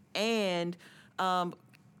and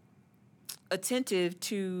attentive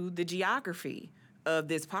to the geography of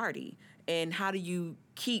this party? And how do you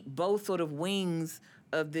keep both sort of wings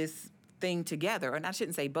of this thing together, and I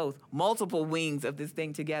shouldn't say both, multiple wings of this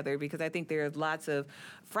thing together, because I think there's lots of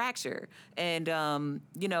fracture. And,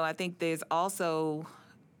 I think there's also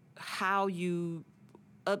how you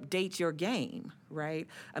update your game, right?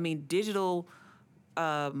 I mean, digital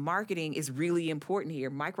marketing is really important here.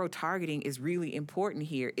 Micro-targeting is really important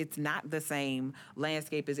here. It's not the same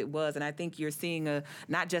landscape as it was. And I think you're seeing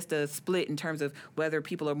not just a split in terms of whether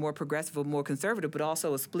people are more progressive or more conservative, but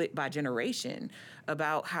also a split by generation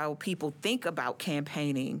about how people think about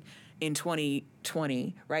campaigning in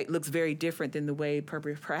 2020, right? Looks very different than the way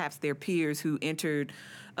perhaps their peers who entered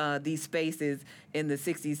these spaces in the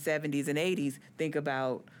 60s, 70s, and 80s think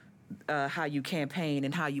about how you campaign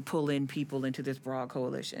and how you pull in people into this broad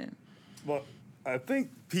coalition. Well, I think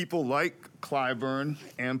people like Clyburn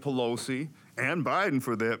and Pelosi and Biden,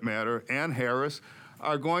 for that matter, and Harris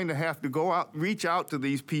are going to have to go out, reach out to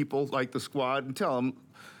these people like the squad and tell them,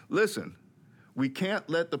 listen, we can't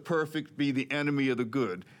let the perfect be the enemy of the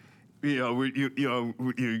good.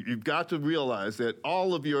 You've got to realize that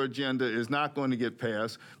all of your agenda is not going to get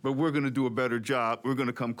passed, but we're going to do a better job. We're going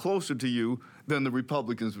to come closer to you than the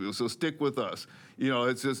Republicans will. So stick with us.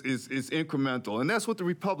 It's incremental, and that's what the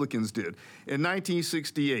Republicans did in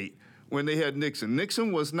 1968 when they had Nixon.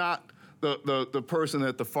 Nixon was not the person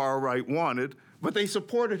that the far right wanted, but they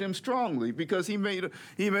supported him strongly because he made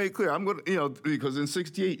it clear. Because in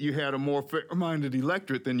 '68 you had a more fair-minded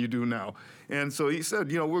electorate than you do now, and so he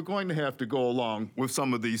said, we're going to have to go along with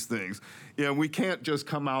some of these things. We can't just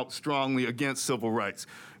come out strongly against civil rights.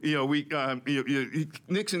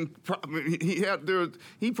 Nixon,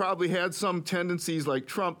 he probably had some tendencies like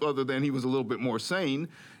Trump, other than he was a little bit more sane,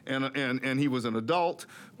 and he was an adult,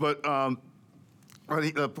 but.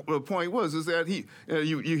 The point is that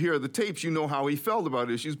you hear the tapes, you know how he felt about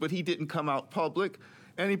issues, but he didn't come out public,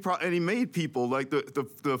 and he made people like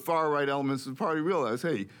the far right elements of the party realize,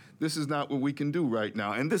 hey, this is not what we can do right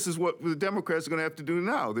now, and this is what the Democrats are going to have to do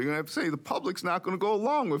now. They're going to have to say the public's not going to go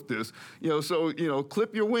along with this, So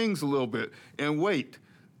clip your wings a little bit and wait,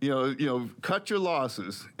 cut your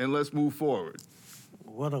losses and let's move forward.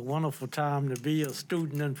 What a wonderful time to be a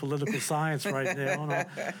student in political science right now.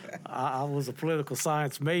 I was a political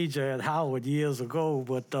science major at Howard years ago,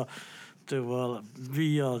 but to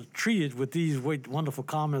be treated with these wonderful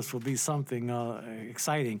comments will be something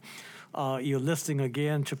exciting. You're listening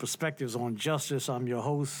again to Perspectives on Justice. I'm your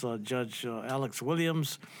host, Judge Alex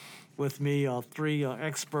Williams. With me are three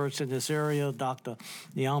experts in this area: Dr.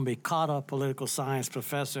 Niambi Carter, political science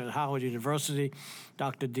professor at Howard University;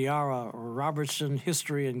 Dr. Diarra Robertson,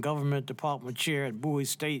 history and government department chair at Bowie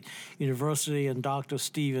State University; and Dr.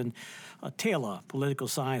 Stephen Taylor, political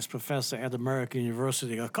science professor at American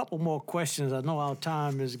University. A couple more questions. I know our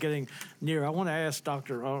time is getting near. I want to ask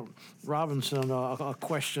Dr. Robinson a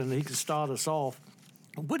question. He can start us off.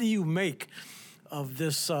 What do you make of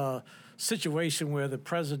this situation where the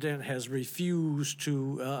president has refused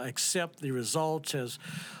to accept the results, has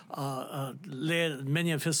led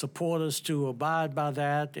many of his supporters to abide by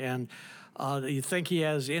that, and do you think he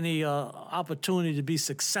has any opportunity to be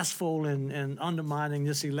successful in undermining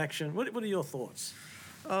this election? What are your thoughts?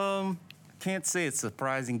 Can't say it's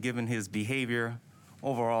surprising given his behavior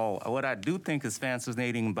overall. What I do think is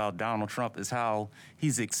fascinating about Donald Trump is how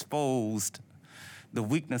he's exposed the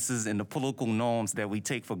weaknesses in the political norms that we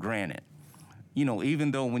take for granted.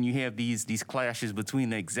 Even though when you have these clashes between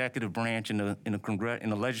the executive branch and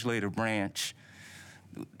the legislative branch,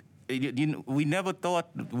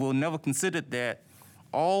 we'll never considered that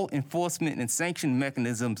all enforcement and sanction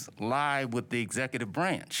mechanisms lie with the executive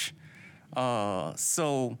branch. I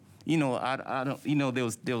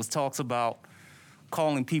don't. There was talks about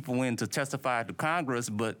calling people in to testify to Congress,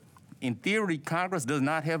 but in theory, Congress does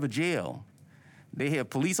not have a jail. They have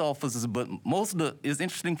police officers, but it's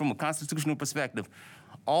interesting from a constitutional perspective.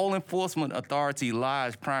 All enforcement authority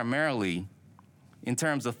lies primarily in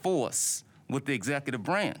terms of force with the executive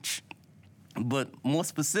branch. But more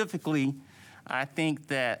specifically, I think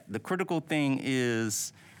that the critical thing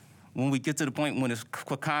is when we get to the point when it's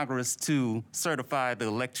for Congress to certify the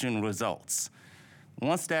election results.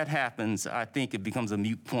 Once that happens, I think it becomes a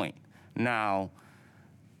moot point. Now,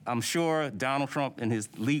 I'm sure Donald Trump and his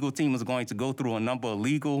legal team is going to go through a number of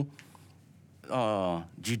legal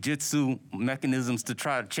jujitsu mechanisms to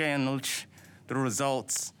try to challenge the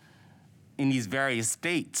results in these various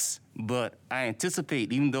states. But I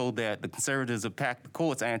anticipate, even though that the conservatives have packed the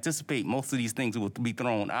courts, I anticipate most of these things will be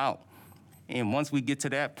thrown out. And once we get to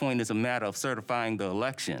that point, it's a matter of certifying the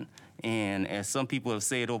election. And as some people have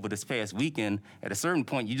said over this past weekend, at a certain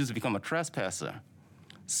point, you just become a trespasser.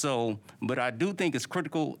 So, but I do think it's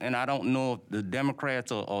critical, and I don't know if the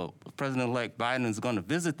Democrats or President-elect Biden is going to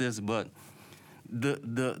visit this, but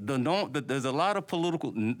the norm, there's a lot of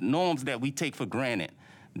political norms that we take for granted,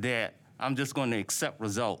 that I'm just going to accept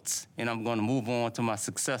results and I'm going to move on to my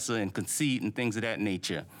successor and concede and things of that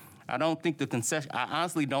nature. I don't think the concession, I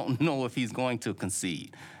honestly don't know if he's going to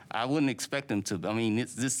concede. I wouldn't expect him to. I mean,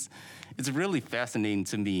 it's really fascinating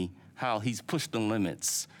to me how he's pushed the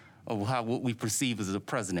limits of what we perceive as a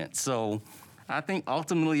president. So I think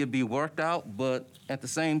ultimately it'll be worked out, but at the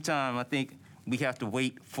same time, I think we have to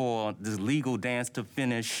wait for this legal dance to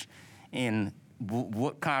finish and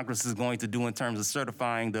what Congress is going to do in terms of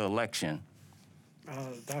certifying the election.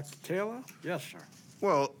 Dr. Taylor? Yes, sir.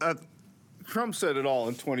 Well, Trump said it all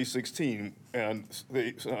in 2016, and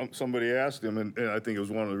somebody asked him, and I think it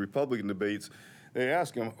was one of the Republican debates, they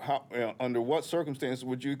asked him, under what circumstances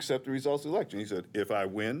would you accept the results of the election? He said, if I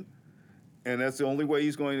win, and that's the only way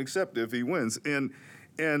he's going to accept it, if he wins. And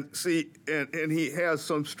he has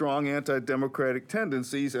some strong anti-democratic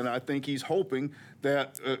tendencies, and I think he's hoping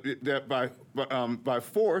that by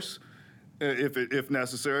force, if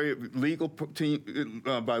necessary,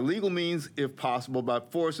 by legal means, if possible, by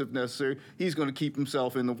force if necessary, he's going to keep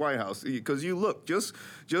himself in the White House. Because you look, just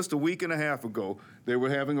a week and a half ago, they were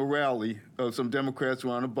having a rally. Some Democrats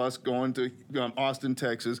were on a bus going to Austin,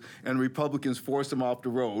 Texas, and Republicans forced them off the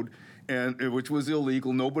road, which was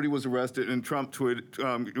illegal. Nobody was arrested, and Trump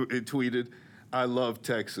tweeted, "I love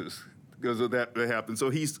Texas," because of that happened. So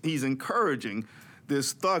he's encouraging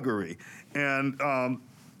this thuggery, and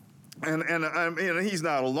I mean, he's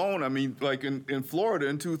not alone. I mean, like in Florida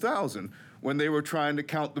in 2000, when they were trying to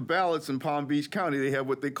count the ballots in Palm Beach County, they had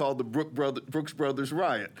what they called the Brooks Brothers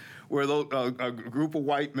riot, where a group of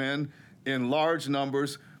white men in large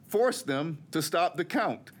numbers forced them to stop the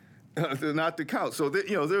count, not to count. So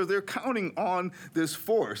they're counting on this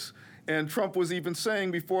force. And Trump was even saying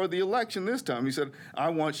before the election this time, he said, "I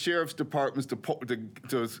want sheriff's departments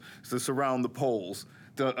to surround the polls."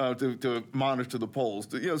 To monitor the polls,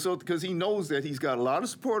 so because he knows that he's got a lot of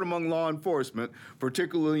support among law enforcement,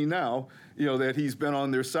 particularly now, that he's been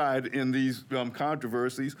on their side in these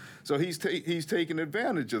controversies. So he's taken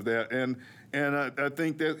advantage of that, and I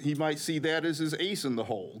think that he might see that as his ace in the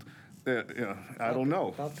hold. I don't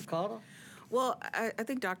know. Dr. Carter? Well, I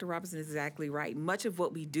think Dr. Robertson is exactly right. Much of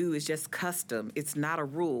what we do is just custom. It's not a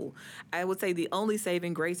rule. I would say the only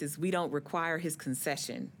saving grace is we don't require his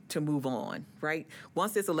concession to move on, right?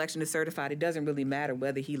 Once this election is certified, it doesn't really matter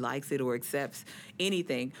whether he likes it or accepts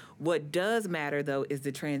anything. What does matter, though, is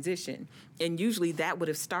the transition. And usually that would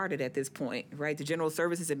have started at this point, right? The General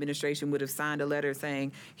Services Administration would have signed a letter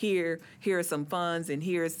saying, here are some funds and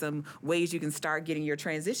here are some ways you can start getting your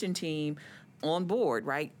transition team on board,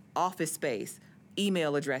 right? Office space,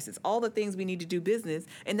 email addresses, all the things we need to do business.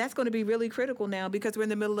 And that's going to be really critical now because we're in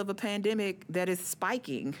the middle of a pandemic that is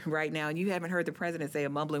spiking right now. And you haven't heard the president say a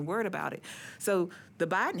mumbling word about it. So the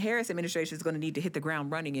Biden-Harris administration is going to need to hit the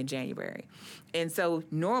ground running in January. And so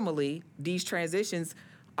normally these transitions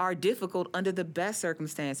are difficult under the best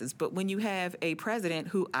circumstances. But when you have a president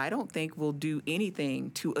who I don't think will do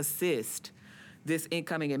anything to assist this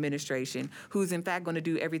incoming administration, who's in fact going to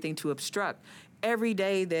do everything to obstruct, every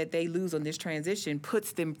day that they lose on this transition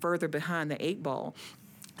puts them further behind the 8 ball.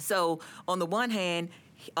 So on the one hand,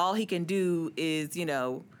 all he can do is,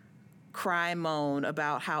 cry and moan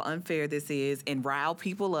about how unfair this is and rile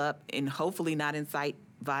people up and hopefully not incite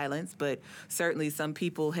violence. But certainly some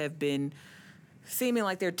people have been seeming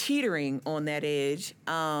like they're teetering on that edge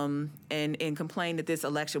and complain that this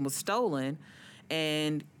election was stolen.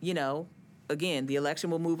 And, again, the election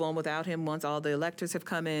will move on without him once all the electors have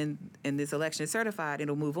come in and this election is certified,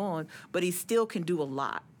 it'll move on. But he still can do a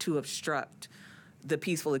lot to obstruct the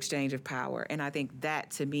peaceful exchange of power. And I think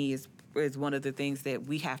that, to me, is one of the things that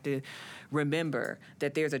we have to remember,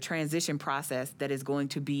 that there's a transition process that is going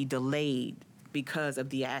to be delayed because of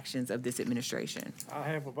the actions of this administration. I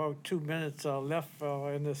have about 2 minutes left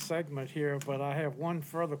in this segment here, but I have one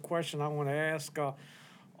further question I want to ask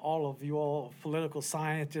all of you all political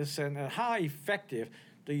scientists, and how effective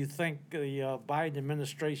do you think the Biden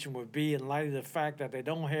administration would be in light of the fact that they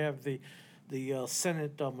don't have the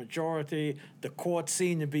Senate majority? The courts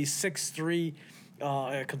seem to be 6-3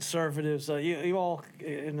 conservatives. You all,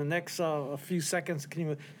 in the next few seconds, can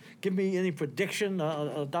you give me any prediction?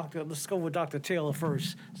 Let's go with Dr. Taylor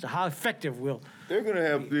first. So how effective will They're going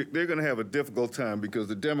to have a difficult time because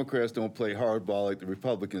the Democrats don't play hardball like the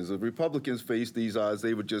Republicans. The Republicans face these odds,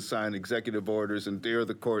 they would just sign executive orders and dare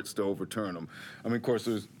the courts to overturn them. I mean, of course,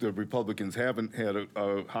 the Republicans haven't had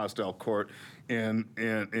a hostile court in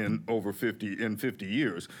over 50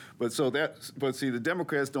 years. But see, the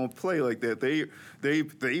Democrats don't play like that.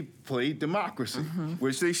 They play democracy,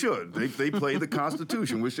 which they should. They play the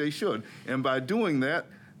Constitution, which they should. And by doing that,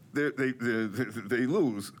 they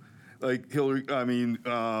lose. Like Michelle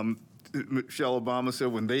Obama said,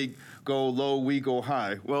 when they go low, we go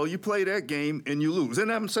high. Well, you play that game and you lose.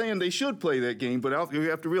 And I'm saying they should play that game, but you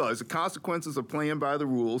have to realize the consequences of playing by the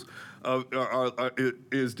rules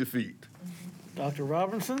is defeat. Dr.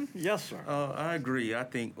 Robertson? Yes, sir. I agree. I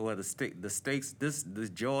think the stakes, the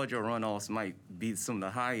Georgia runoffs might be some of the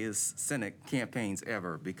highest Senate campaigns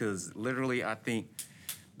ever because literally I think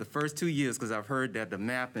the first 2 years, because I've heard that the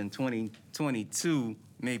map in 2022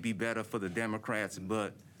 may be better for the Democrats,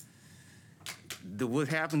 but what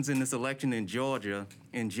happens in this election in Georgia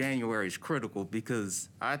in January is critical because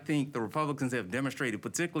I think the Republicans have demonstrated,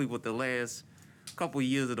 particularly with the last couple of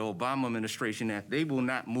years of the Obama administration, that they will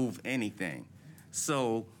not move anything.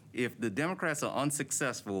 So if the Democrats are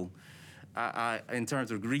unsuccessful in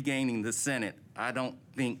terms of regaining the Senate, I don't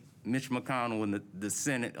think Mitch McConnell and the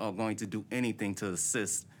Senate are going to do anything to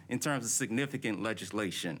assist in terms of significant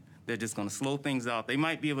legislation. They're just going to slow things out. They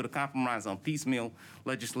might be able to compromise on piecemeal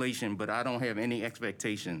legislation, but I don't have any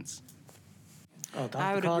expectations.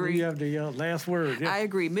 I would agree. You have the last word. Yeah. I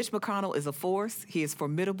agree. Mitch McConnell is a force. He is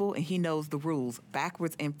formidable, and he knows the rules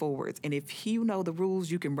backwards and forwards. And if you know the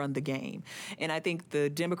rules, you can run the game. And I think the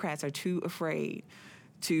Democrats are too afraid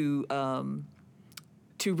to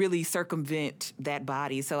really circumvent that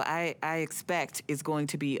body. So I expect it's going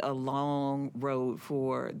to be a long road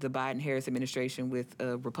for the Biden-Harris administration with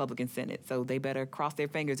a Republican Senate. So they better cross their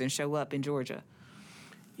fingers and show up in Georgia.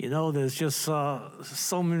 You know, there's just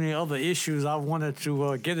so many other issues I wanted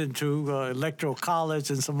to get into, electoral college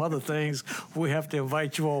and some other things. We have to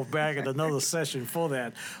invite you all back at another session for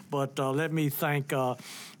that. But let me thank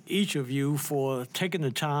each of you for taking the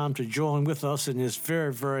time to join with us in this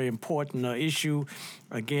very, very important issue.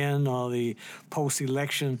 Again, the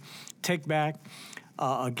post-election take-back.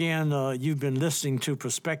 Again, you've been listening to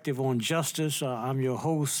Perspective on Justice. I'm your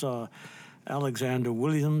host, Alexander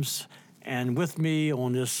Williams. And with me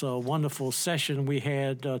on this wonderful session we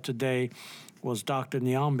had today was Dr.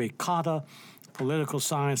 Niambi Carter, political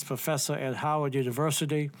science professor at Howard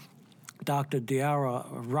University, Dr. Diarra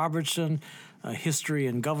Robertson, history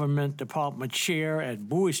and government department chair at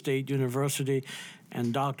Bowie State University,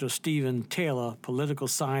 and Dr. Stephen Taylor, political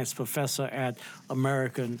science professor at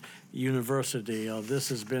American University. This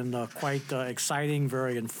has been quite exciting,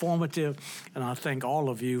 very informative, and I thank all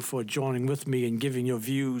of you for joining with me and giving your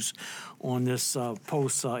views on this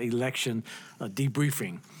post-election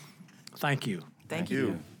debriefing. Thank you. Thank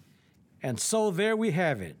you. And so there we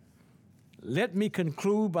have it. Let me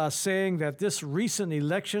conclude by saying that this recent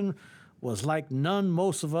election was like none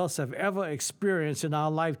most of us have ever experienced in our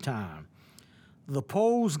lifetime. The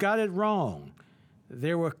polls got it wrong.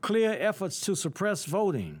 There were clear efforts to suppress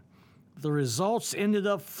voting. The results ended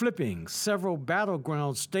up flipping several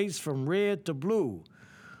battleground states from red to blue.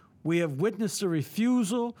 We have witnessed a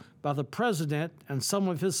refusal by the president and some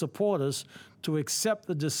of his supporters to accept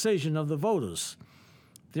the decision of the voters.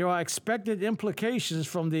 There are expected implications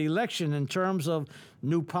from the election in terms of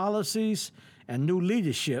new policies and new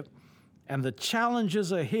leadership, and the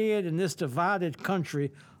challenges ahead in this divided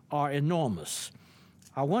country are enormous.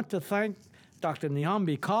 I want to thank Dr.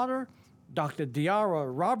 Niambi Carter, Dr.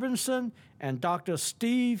 Diarra Robertson, and Dr.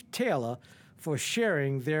 Steve Taylor for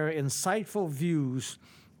sharing their insightful views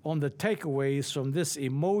on the takeaways from this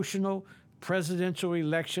emotional presidential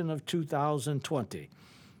election of 2020.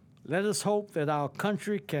 Let us hope that our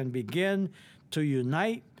country can begin to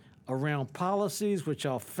unite around policies which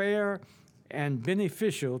are fair and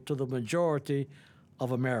beneficial to the majority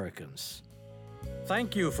of Americans.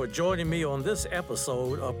 Thank you for joining me on this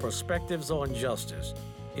episode of Perspectives on Justice.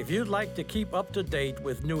 If you'd like to keep up to date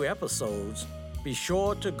with new episodes, be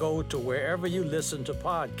sure to go to wherever you listen to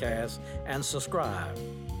podcasts and subscribe.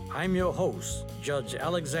 I'm your host, Judge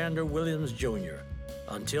Alexander Williams, Jr.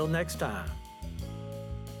 Until next time.